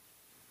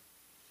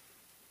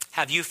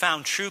have you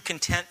found true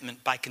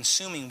contentment by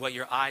consuming what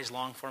your eyes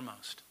long for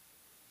most?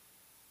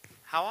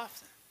 How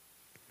often?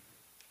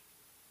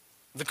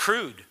 The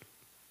crude,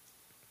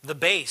 the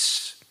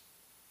base.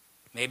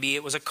 Maybe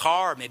it was a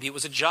car, maybe it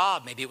was a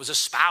job, maybe it was a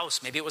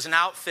spouse, maybe it was an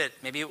outfit,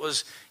 maybe it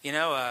was,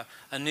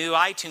 a new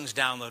iTunes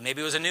download,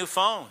 maybe it was a new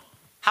phone.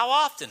 How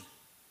often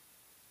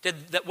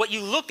did that what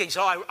you look at, you say,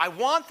 oh, I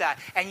want that,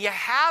 and you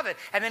have it,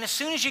 and then as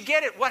soon as you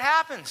get it, what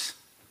happens?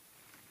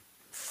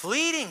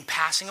 Fleeting,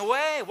 passing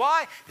away.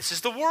 Why? This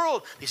is the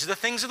world. These are the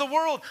things of the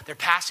world. They're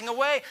passing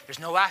away. There's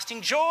no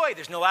lasting joy.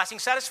 There's no lasting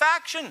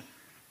satisfaction.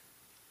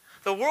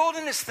 The world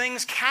and its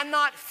things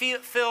cannot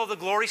fill the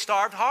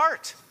glory-starved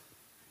heart.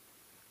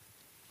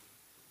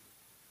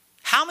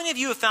 How many of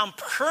you have found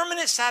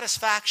permanent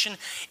satisfaction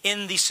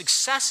in the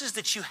successes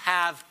that you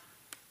have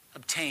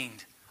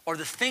obtained or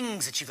the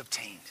things that you've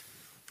obtained?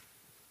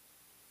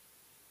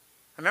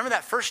 Remember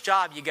that first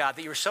job you got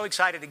that you were so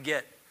excited to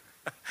get?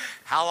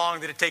 How long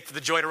did it take for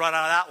the joy to run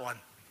out of that one?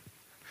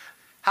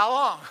 How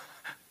long?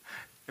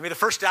 Maybe the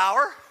first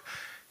hour?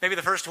 Maybe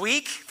the first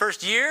week?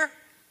 First year?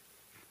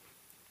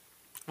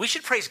 We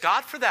should praise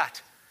God for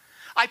that.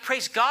 I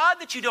praise God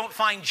that you don't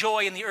find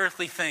joy in the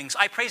earthly things.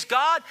 I praise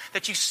God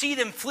that you see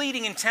them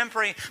fleeting and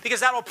temporary, because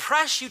that will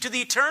press you to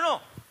the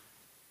eternal.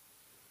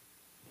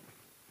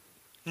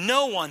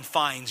 No one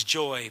finds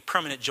joy,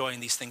 permanent joy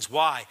in these things.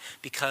 Why?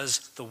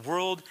 Because the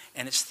world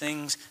and its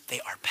things, they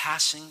are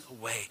passing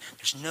away.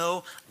 There's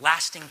no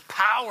lasting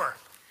power.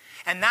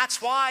 And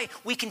that's why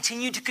we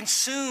continue to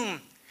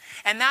consume.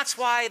 And that's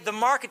why the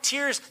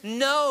marketeers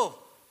know.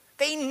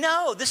 They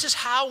know this is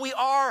how we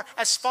are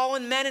as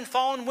fallen men and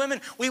fallen women.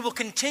 We will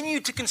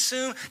continue to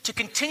consume, to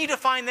continue to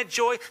find that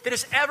joy that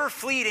is ever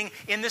fleeting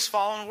in this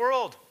fallen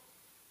world.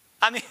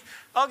 I mean,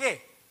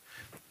 okay.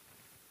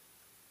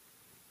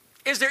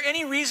 Is there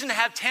any reason to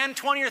have 10,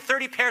 20, or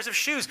 30 pairs of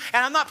shoes?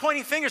 And I'm not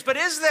pointing fingers, but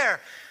is there?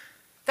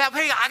 That,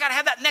 hey, I got to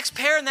have that next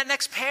pair and that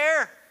next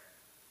pair.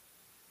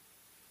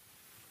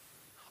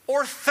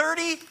 Or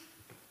 30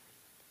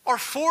 are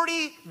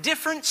 40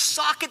 different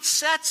socket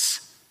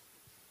sets.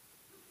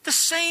 The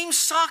same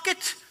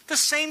socket, the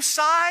same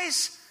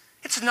size.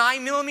 It's a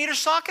 9mm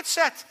socket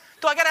set.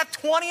 Do I got to have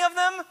 20 of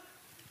them?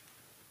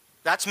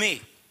 That's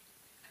me,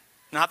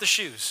 not the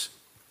shoes.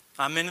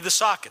 I'm into the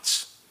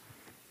sockets.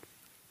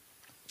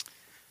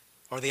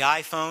 Or the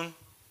iPhone.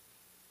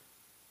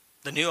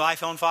 The new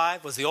iPhone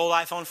 5 was the old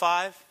iPhone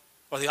 5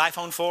 or the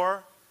iPhone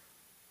 4.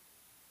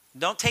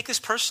 Don't take this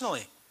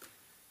personally.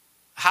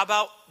 How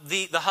about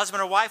the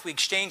husband or wife we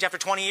exchange after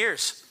 20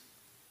 years?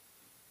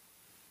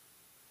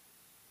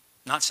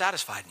 Not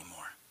satisfied anymore.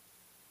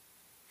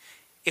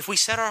 If we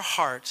set our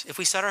heart, if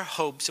we set our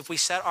hopes, if we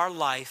set our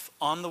life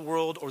on the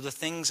world or the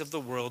things of the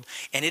world,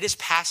 and it is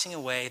passing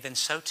away, then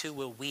so too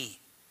will we.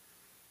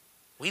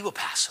 We will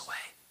pass away,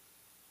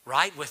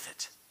 right with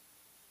it.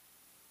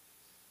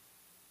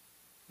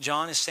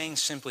 John is saying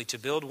simply, to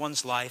build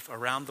one's life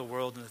around the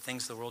world and the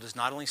things of the world is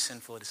not only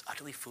sinful, it is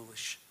utterly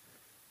foolish.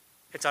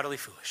 It's utterly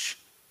foolish.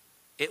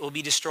 It will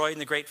be destroyed in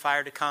the great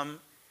fire to come.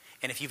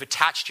 And if you've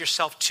attached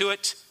yourself to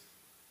it,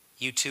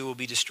 you too will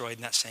be destroyed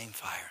in that same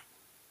fire.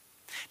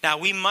 Now,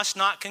 we must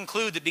not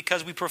conclude that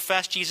because we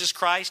profess Jesus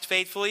Christ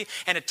faithfully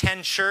and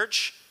attend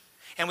church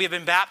and we have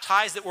been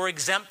baptized that we're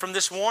exempt from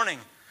this warning.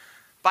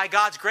 By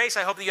God's grace,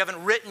 I hope that you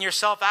haven't written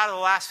yourself out of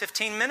the last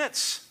 15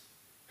 minutes.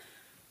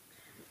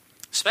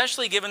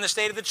 Especially given the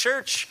state of the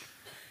church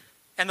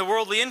and the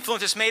worldly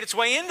influence that's made its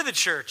way into the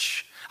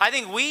church. I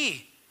think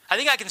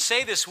I can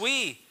say this,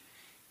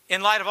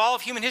 in light of all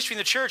of human history in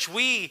the church,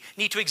 we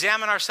need to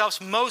examine ourselves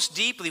most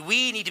deeply.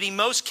 We need to be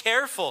most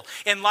careful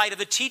in light of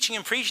the teaching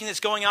and preaching that's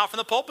going out from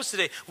the pulpits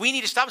today. We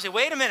need to stop and say,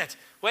 wait a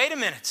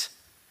minute.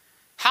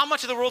 How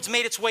much of the world's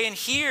made its way in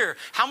here?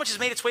 How much has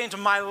made its way into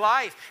my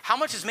life? How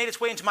much has made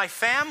its way into my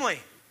family?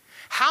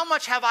 How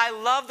much have I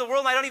loved the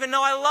world and I don't even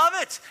know I love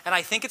it? And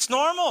I think it's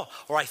normal,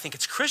 or I think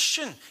it's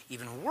Christian,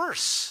 even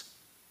worse.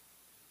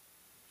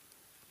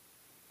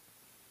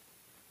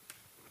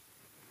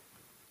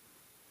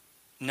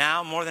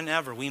 Now more than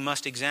ever, we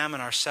must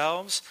examine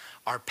ourselves,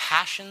 our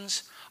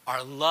passions,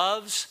 our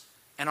loves,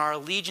 and our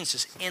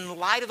allegiances in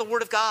light of the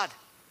Word of God.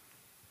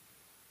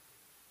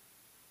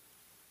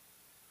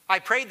 I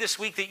prayed this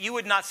week that you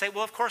would not say,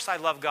 well, of course I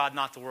love God,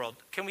 not the world.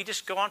 Can we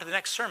just go on to the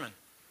next sermon?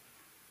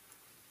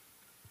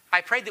 I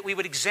prayed that we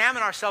would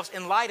examine ourselves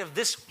in light of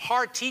this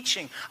hard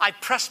teaching. I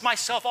pressed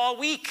myself all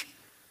week.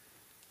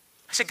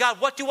 I said, God,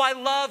 what do I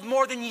love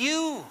more than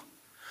you?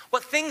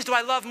 What things do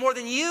I love more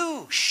than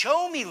you?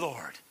 Show me,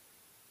 Lord.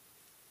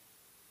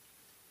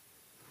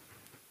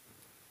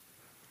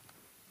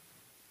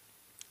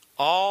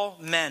 All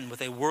men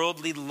with a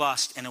worldly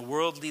lust and a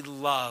worldly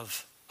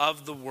love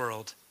of the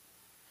world,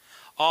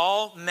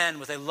 all men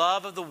with a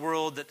love of the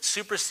world that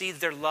supersedes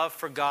their love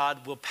for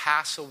God will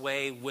pass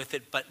away with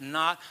it, but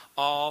not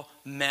all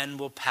men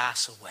will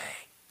pass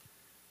away.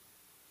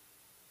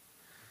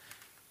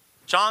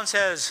 John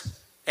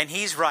says, and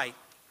he's right,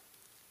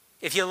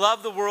 if you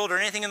love the world or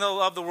anything in the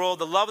love of the world,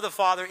 the love of the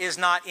Father is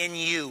not in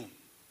you,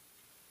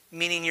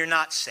 meaning you're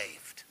not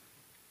saved.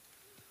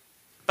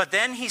 But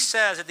then he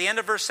says at the end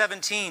of verse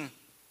 17,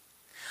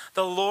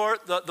 the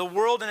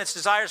world and its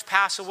desires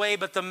pass away,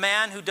 but the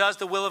man who does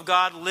the will of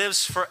God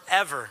lives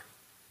forever.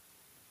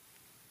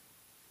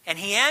 And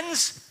he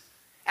ends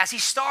as he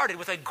started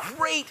with a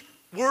great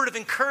word of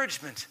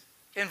encouragement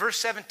in verse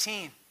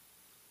 17.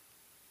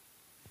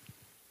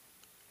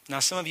 Now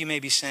some of you may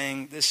be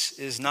saying, this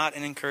is not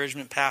an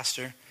encouragement,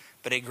 Pastor,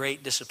 but a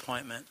great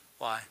disappointment.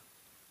 Why?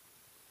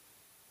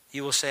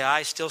 You will say,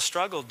 I still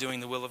struggle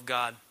doing the will of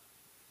God.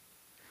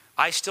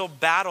 I still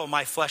battle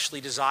my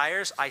fleshly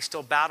desires. I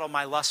still battle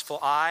my lustful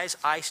eyes.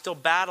 I still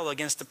battle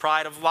against the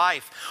pride of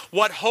life.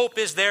 What hope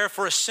is there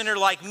for a sinner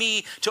like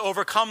me to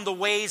overcome the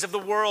ways of the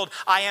world?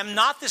 I am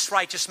not this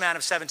righteous man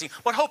of 17.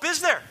 What hope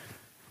is there?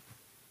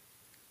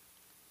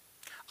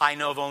 I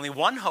know of only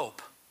one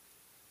hope,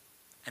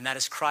 and that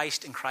is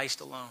Christ and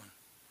Christ alone.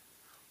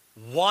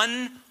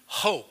 One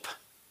hope,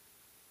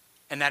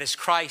 and that is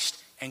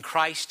Christ and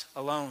Christ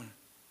alone.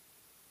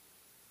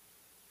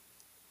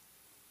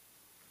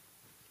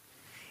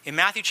 In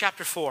Matthew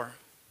chapter 4,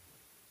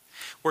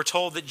 we're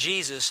told that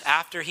Jesus,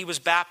 after he was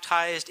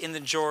baptized in the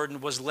Jordan,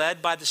 was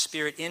led by the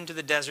Spirit into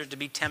the desert to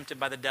be tempted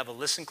by the devil.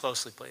 Listen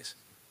closely, please.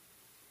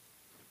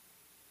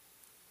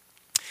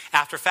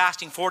 After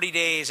fasting 40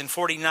 days and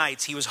 40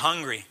 nights, he was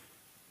hungry.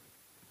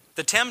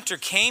 The tempter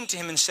came to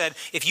him and said,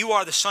 if you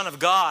are the Son of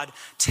God,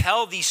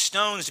 tell these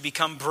stones to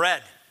become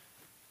bread.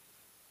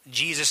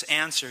 Jesus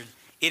answered,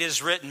 it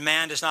is written,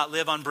 man does not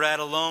live on bread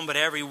alone, but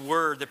every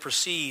word that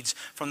proceeds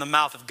from the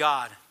mouth of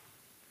God.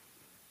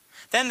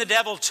 Then the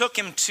devil took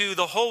him to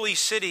the holy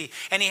city,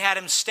 and he had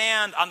him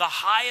stand on the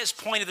highest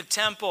point of the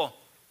temple.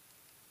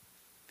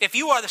 If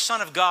you are the Son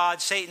of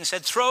God, Satan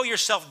said, throw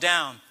yourself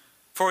down,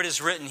 for it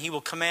is written, he will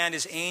command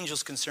his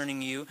angels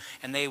concerning you,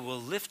 and they will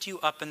lift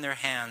you up in their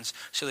hands,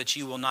 so that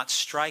you will not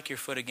strike your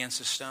foot against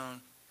a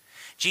stone.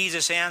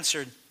 Jesus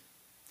answered,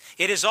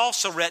 it is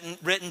also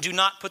written, do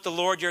not put the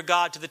Lord your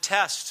God to the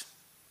test.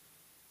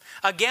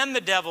 Again, the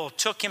devil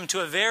took him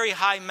to a very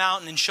high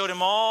mountain and showed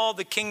him all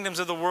the kingdoms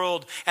of the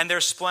world and their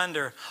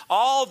splendor.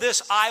 All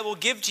this I will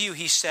give to you,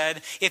 he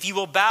said, if you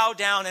will bow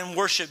down and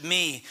worship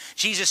me.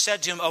 Jesus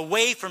said to him,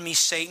 away from me,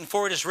 Satan,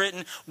 for it is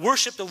written,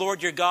 worship the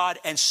Lord your God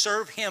and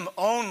serve him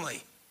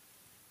only.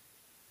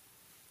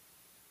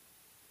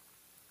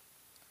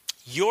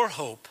 Your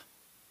hope,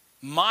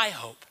 my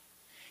hope,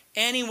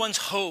 anyone's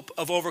hope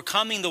of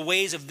overcoming the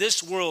ways of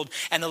this world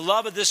and the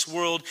love of this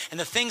world and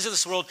the things of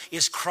this world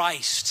is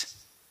Christ.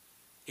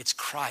 It's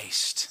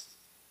Christ.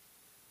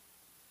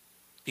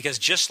 Because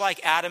just like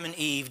Adam and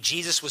Eve,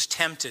 Jesus was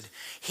tempted.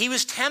 He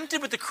was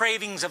tempted with the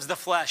cravings of the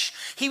flesh.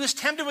 He was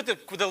tempted with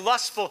the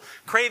lustful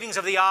cravings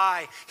of the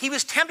eye. He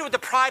was tempted with the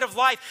pride of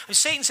life. And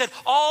Satan said,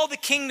 all the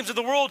kingdoms of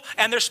the world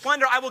and their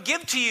splendor I will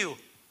give to you.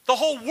 The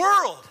whole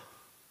world.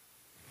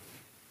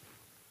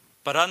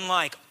 But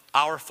unlike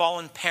our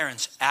fallen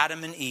parents,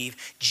 Adam and Eve,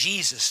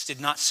 Jesus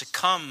did not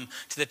succumb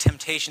to the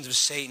temptations of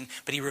Satan,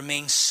 but he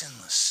remained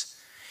sinless.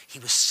 He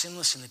was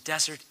sinless in the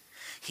desert.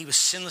 He was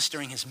sinless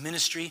during his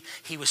ministry.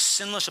 He was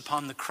sinless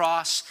upon the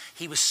cross.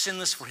 He was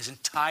sinless for his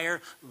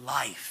entire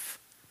life.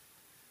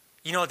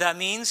 You know what that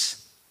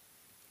means?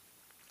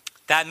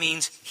 That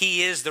means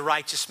he is the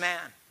righteous man.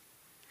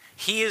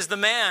 He is the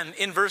man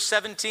in verse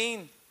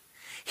 17.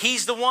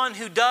 He's the one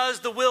who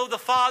does the will of the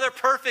Father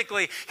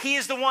perfectly. He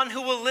is the one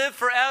who will live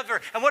forever.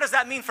 And what does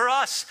that mean for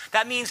us?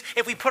 That means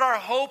if we put our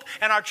hope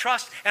and our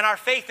trust and our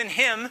faith in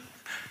him,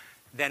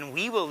 then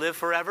we will live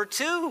forever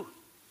too.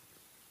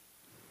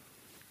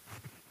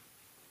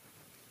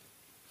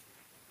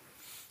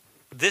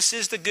 This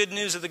is the good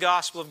news of the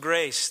gospel of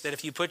grace, that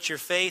if you put your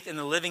faith in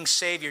the living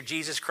Savior,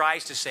 Jesus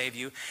Christ, to save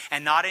you,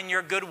 and not in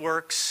your good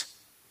works,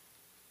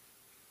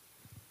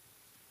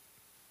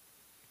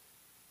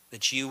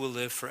 that you will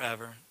live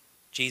forever.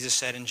 Jesus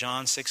said in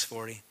John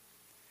 6:40,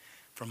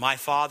 for my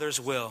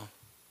Father's will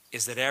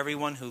is that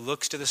everyone who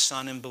looks to the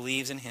Son and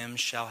believes in him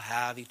shall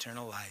have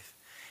eternal life,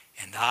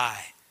 and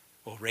I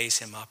will raise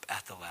him up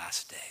at the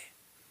last day.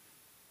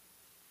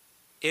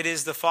 It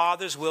is the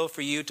Father's will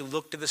for you to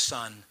look to the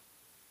Son,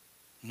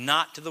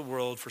 not to the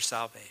world, for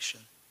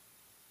salvation.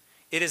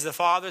 It is the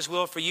Father's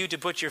will for you to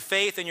put your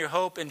faith and your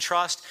hope and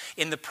trust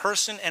in the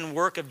person and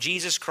work of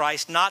Jesus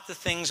Christ, not the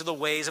things or the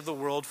ways of the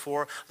world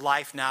for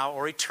life now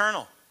or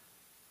eternal.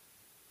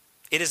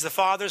 It is the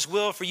Father's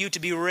will for you to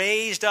be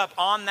raised up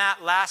on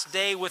that last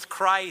day with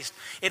Christ.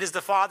 It is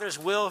the Father's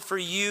will for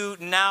you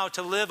now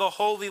to live a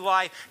holy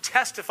life,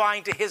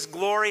 testifying to his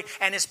glory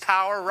and his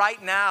power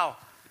right now.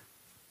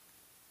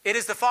 It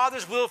is the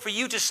Father's will for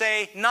you to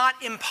say, not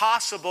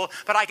impossible,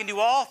 but I can do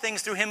all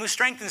things through him who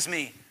strengthens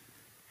me.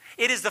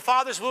 It is the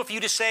Father's will for you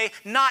to say,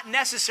 not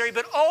necessary,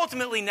 but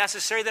ultimately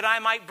necessary, that I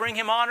might bring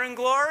him honor and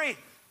glory.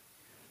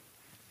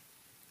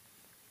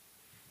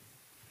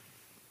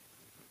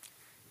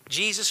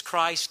 Jesus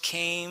Christ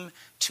came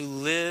to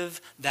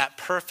live that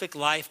perfect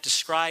life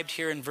described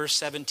here in verse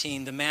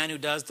 17, the man who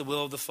does the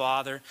will of the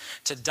Father,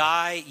 to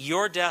die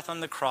your death on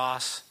the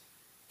cross,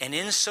 and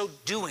in so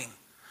doing,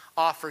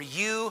 offer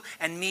you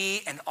and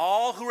me and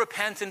all who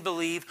repent and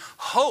believe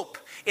hope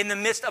in the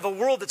midst of a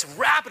world that's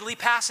rapidly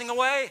passing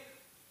away.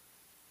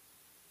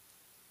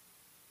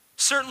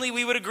 Certainly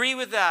we would agree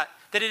with that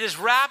it is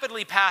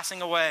rapidly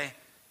passing away.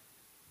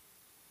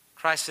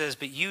 Christ says,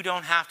 but you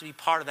don't have to be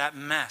part of that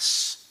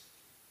mess.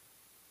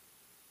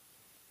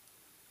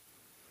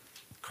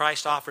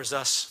 Christ offers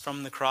us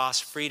from the cross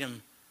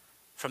freedom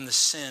from the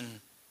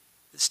sin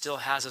that still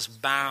has us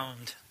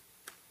bound.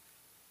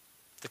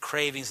 The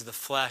cravings of the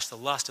flesh, the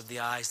lust of the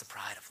eyes, the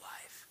pride of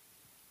life.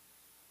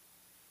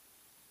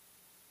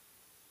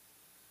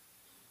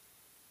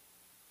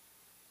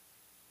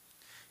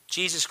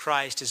 Jesus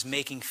Christ is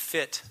making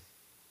fit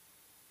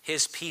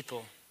his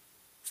people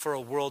for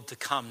a world to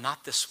come,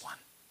 not this one.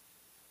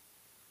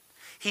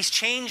 He's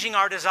changing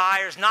our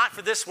desires, not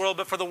for this world,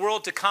 but for the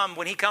world to come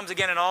when he comes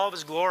again in all of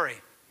his glory.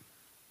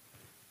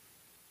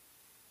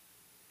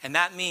 And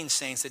that means,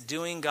 saints, that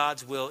doing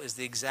God's will is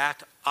the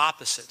exact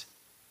opposite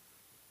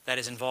that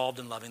is involved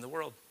in loving the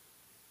world.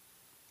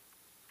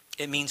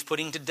 It means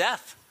putting to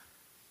death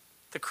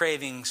the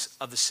cravings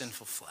of the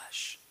sinful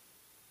flesh.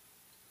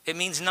 It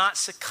means not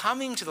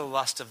succumbing to the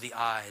lust of the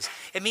eyes.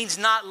 It means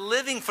not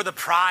living for the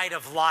pride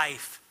of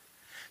life,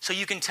 so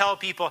you can tell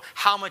people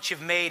how much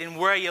you've made and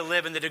where you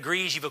live and the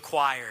degrees you've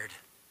acquired.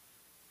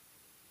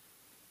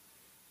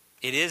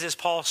 It is, as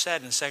Paul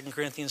said in 2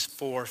 Corinthians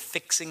 4,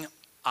 fixing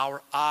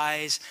our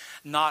eyes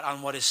not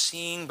on what is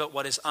seen, but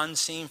what is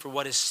unseen. For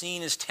what is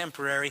seen is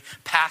temporary,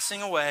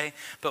 passing away,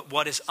 but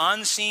what is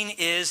unseen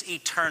is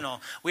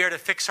eternal. We are to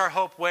fix our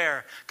hope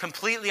where?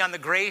 Completely on the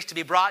grace to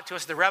be brought to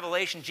us, the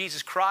revelation of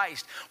Jesus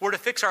Christ. We're to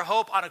fix our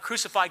hope on a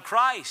crucified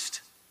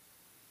Christ.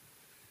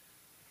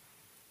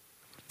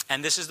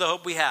 And this is the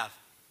hope we have.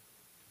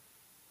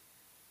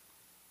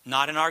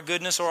 Not in our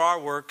goodness or our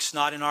works,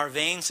 not in our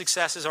vain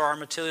successes or our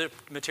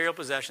material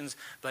possessions,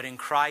 but in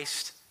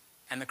Christ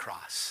and the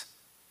cross.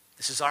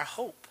 This is our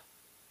hope.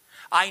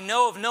 I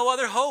know of no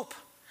other hope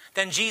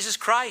than Jesus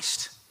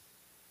Christ.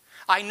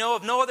 I know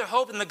of no other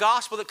hope than the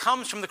gospel that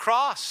comes from the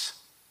cross.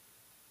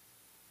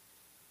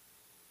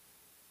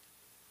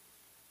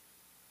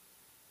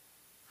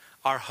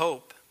 Our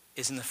hope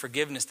is in the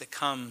forgiveness that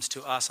comes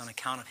to us on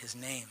account of his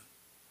name.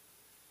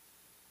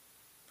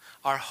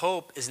 Our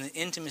hope is in the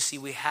intimacy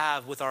we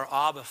have with our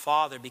Abba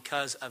Father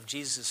because of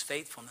Jesus'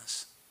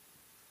 faithfulness.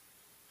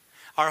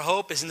 Our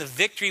hope is in the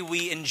victory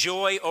we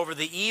enjoy over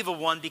the evil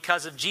one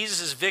because of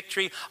Jesus'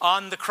 victory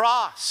on the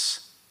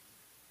cross.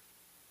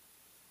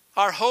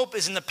 Our hope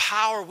is in the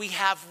power we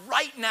have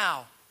right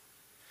now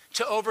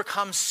to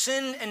overcome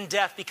sin and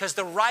death because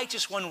the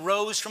righteous one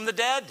rose from the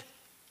dead.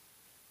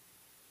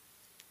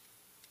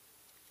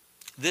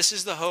 This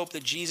is the hope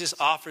that Jesus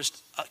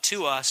offers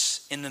to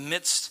us in the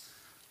midst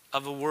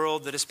of a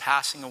world that is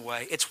passing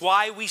away. It's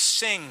why we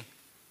sing,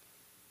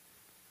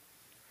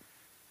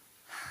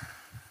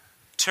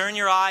 turn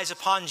your eyes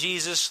upon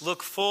Jesus,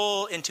 look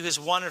full into his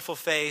wonderful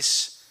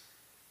face,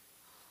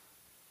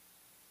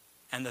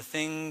 and the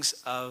things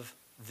of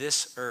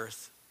this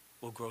earth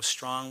will grow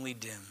strongly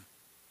dim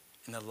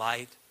in the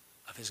light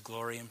of his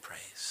glory and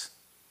praise.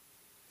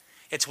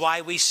 It's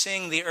why we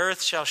sing, the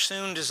earth shall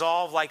soon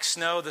dissolve like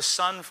snow, the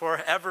sun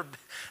forever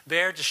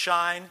bear to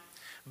shine,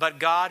 but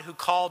God who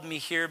called me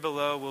here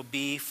below will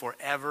be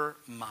forever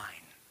mine.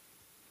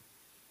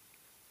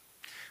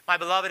 My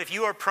beloved, if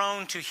you are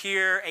prone to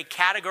hear a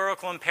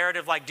categorical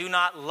imperative like do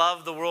not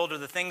love the world or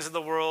the things of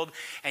the world,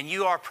 and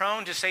you are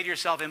prone to say to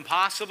yourself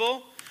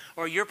impossible,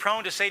 or you're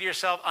prone to say to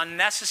yourself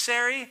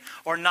unnecessary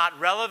or not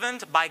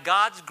relevant, by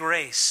God's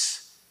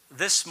grace,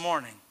 this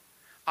morning,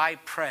 I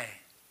pray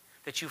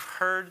that you've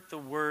heard the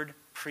word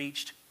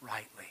preached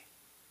rightly.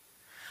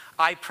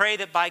 I pray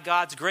that by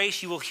God's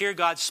grace you will hear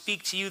God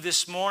speak to you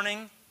this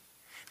morning,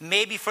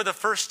 maybe for the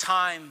first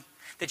time,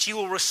 that you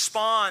will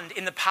respond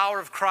in the power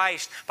of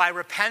Christ by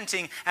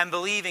repenting and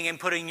believing and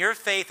putting your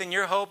faith and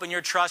your hope and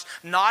your trust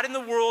not in the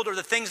world or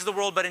the things of the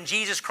world, but in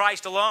Jesus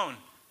Christ alone.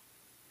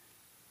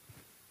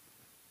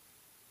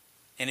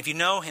 And if you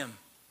know him,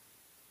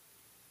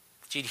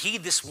 that you'd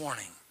heed this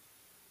warning.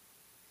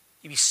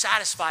 You'd be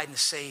satisfied in the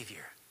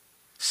Savior,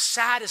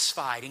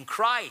 satisfied in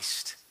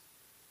Christ.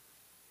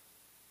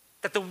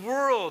 That the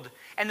world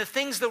and the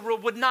things of the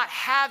world would not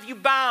have you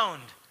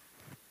bound.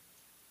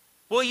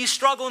 Will you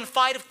struggle and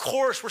fight? Of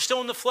course, we're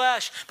still in the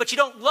flesh. But you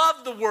don't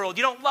love the world.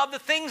 You don't love the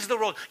things of the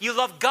world. You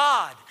love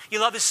God.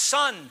 You love his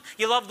Son.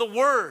 You love the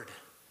Word.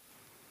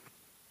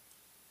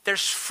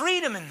 There's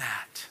freedom in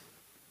that.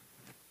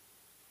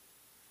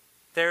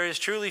 There is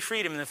truly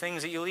freedom in the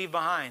things that you leave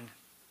behind.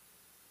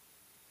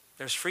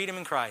 There's freedom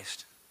in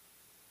Christ.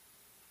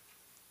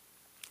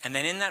 And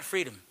then in that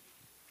freedom,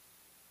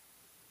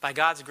 by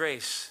God's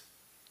grace,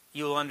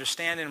 you will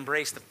understand and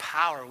embrace the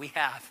power we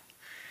have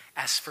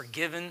as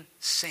forgiven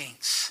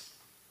saints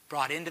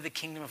brought into the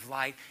kingdom of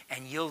light,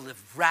 and you'll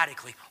live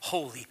radically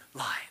holy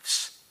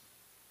lives,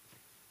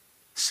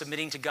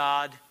 submitting to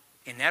God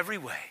in every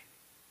way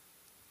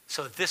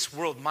so that this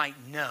world might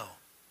know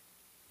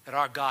that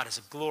our God is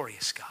a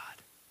glorious God.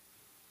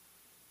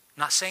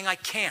 I'm not saying I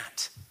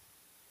can't,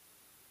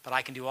 but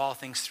I can do all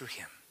things through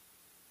him.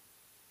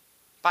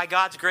 By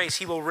God's grace,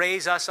 he will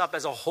raise us up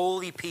as a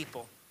holy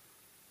people,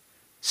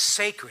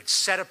 sacred,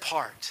 set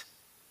apart,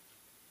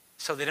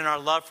 so that in our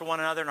love for one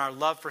another and our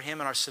love for him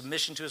and our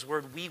submission to his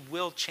word, we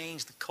will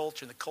change the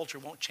culture. The culture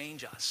won't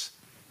change us.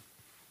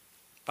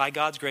 By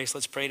God's grace,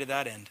 let's pray to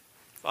that end.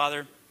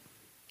 Father,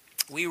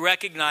 we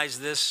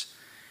recognize this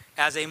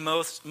as a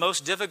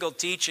most difficult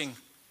teaching.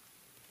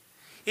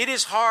 It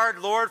is hard,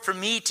 Lord, for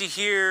me to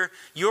hear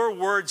your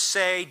words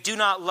say, do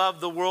not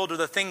love the world or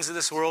the things of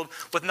this world,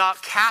 with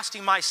not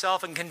casting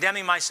myself and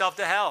condemning myself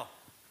to hell.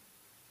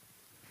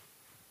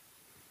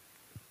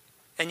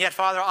 And yet,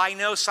 Father, I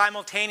know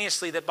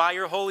simultaneously that by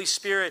your Holy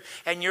Spirit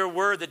and your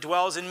word that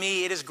dwells in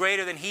me, it is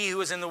greater than he who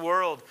is in the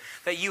world.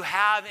 That you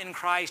have in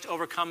Christ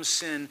overcome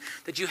sin.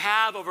 That you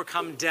have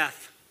overcome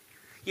death.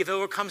 You've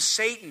overcome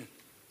Satan.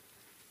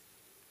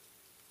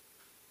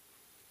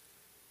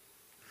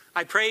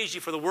 I praise you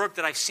for the work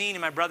that I've seen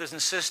in my brothers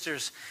and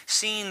sisters.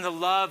 Seeing the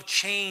love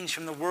change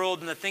from the world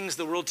and the things of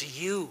the world to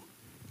you.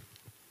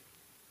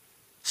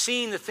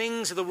 Seeing the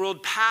things of the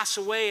world pass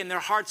away in their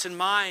hearts and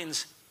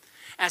minds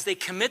as they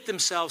commit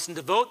themselves and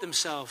devote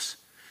themselves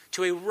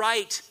to a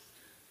right,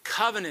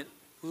 covenant,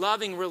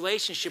 loving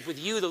relationship with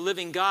you, the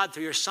living God,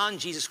 through your Son,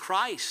 Jesus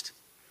Christ.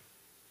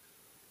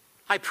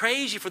 I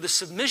praise you for the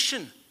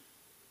submission.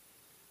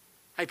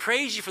 I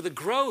praise you for the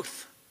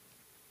growth.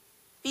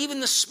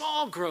 Even the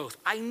small growth,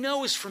 I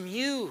know is from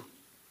you.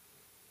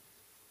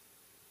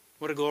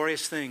 What a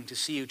glorious thing to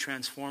see you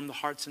transform the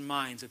hearts and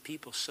minds of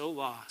people so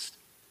lost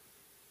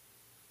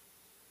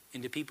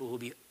into people who will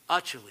be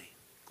utterly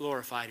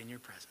glorified in your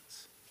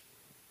presence.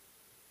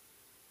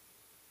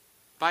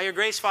 By your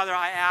grace, Father,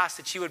 I ask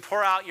that you would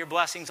pour out your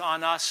blessings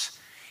on us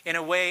in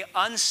a way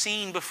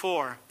unseen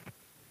before.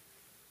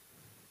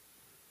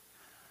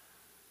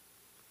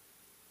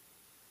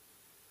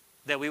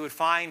 That we would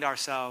find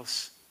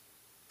ourselves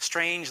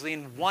strangely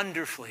and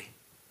wonderfully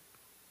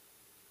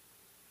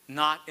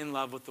not in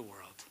love with the world.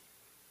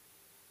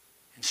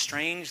 And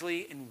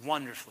strangely and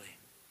wonderfully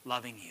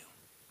loving you.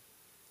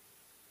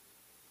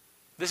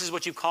 This is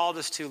what you called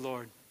us to,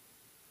 Lord.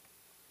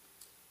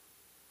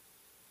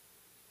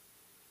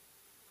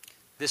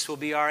 this will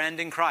be our end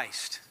in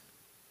Christ.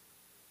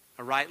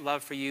 A right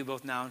love for you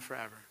both now and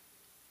forever.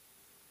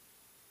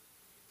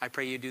 I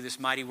pray you do this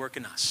mighty work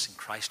in us. In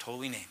Christ's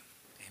holy name,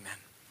 amen.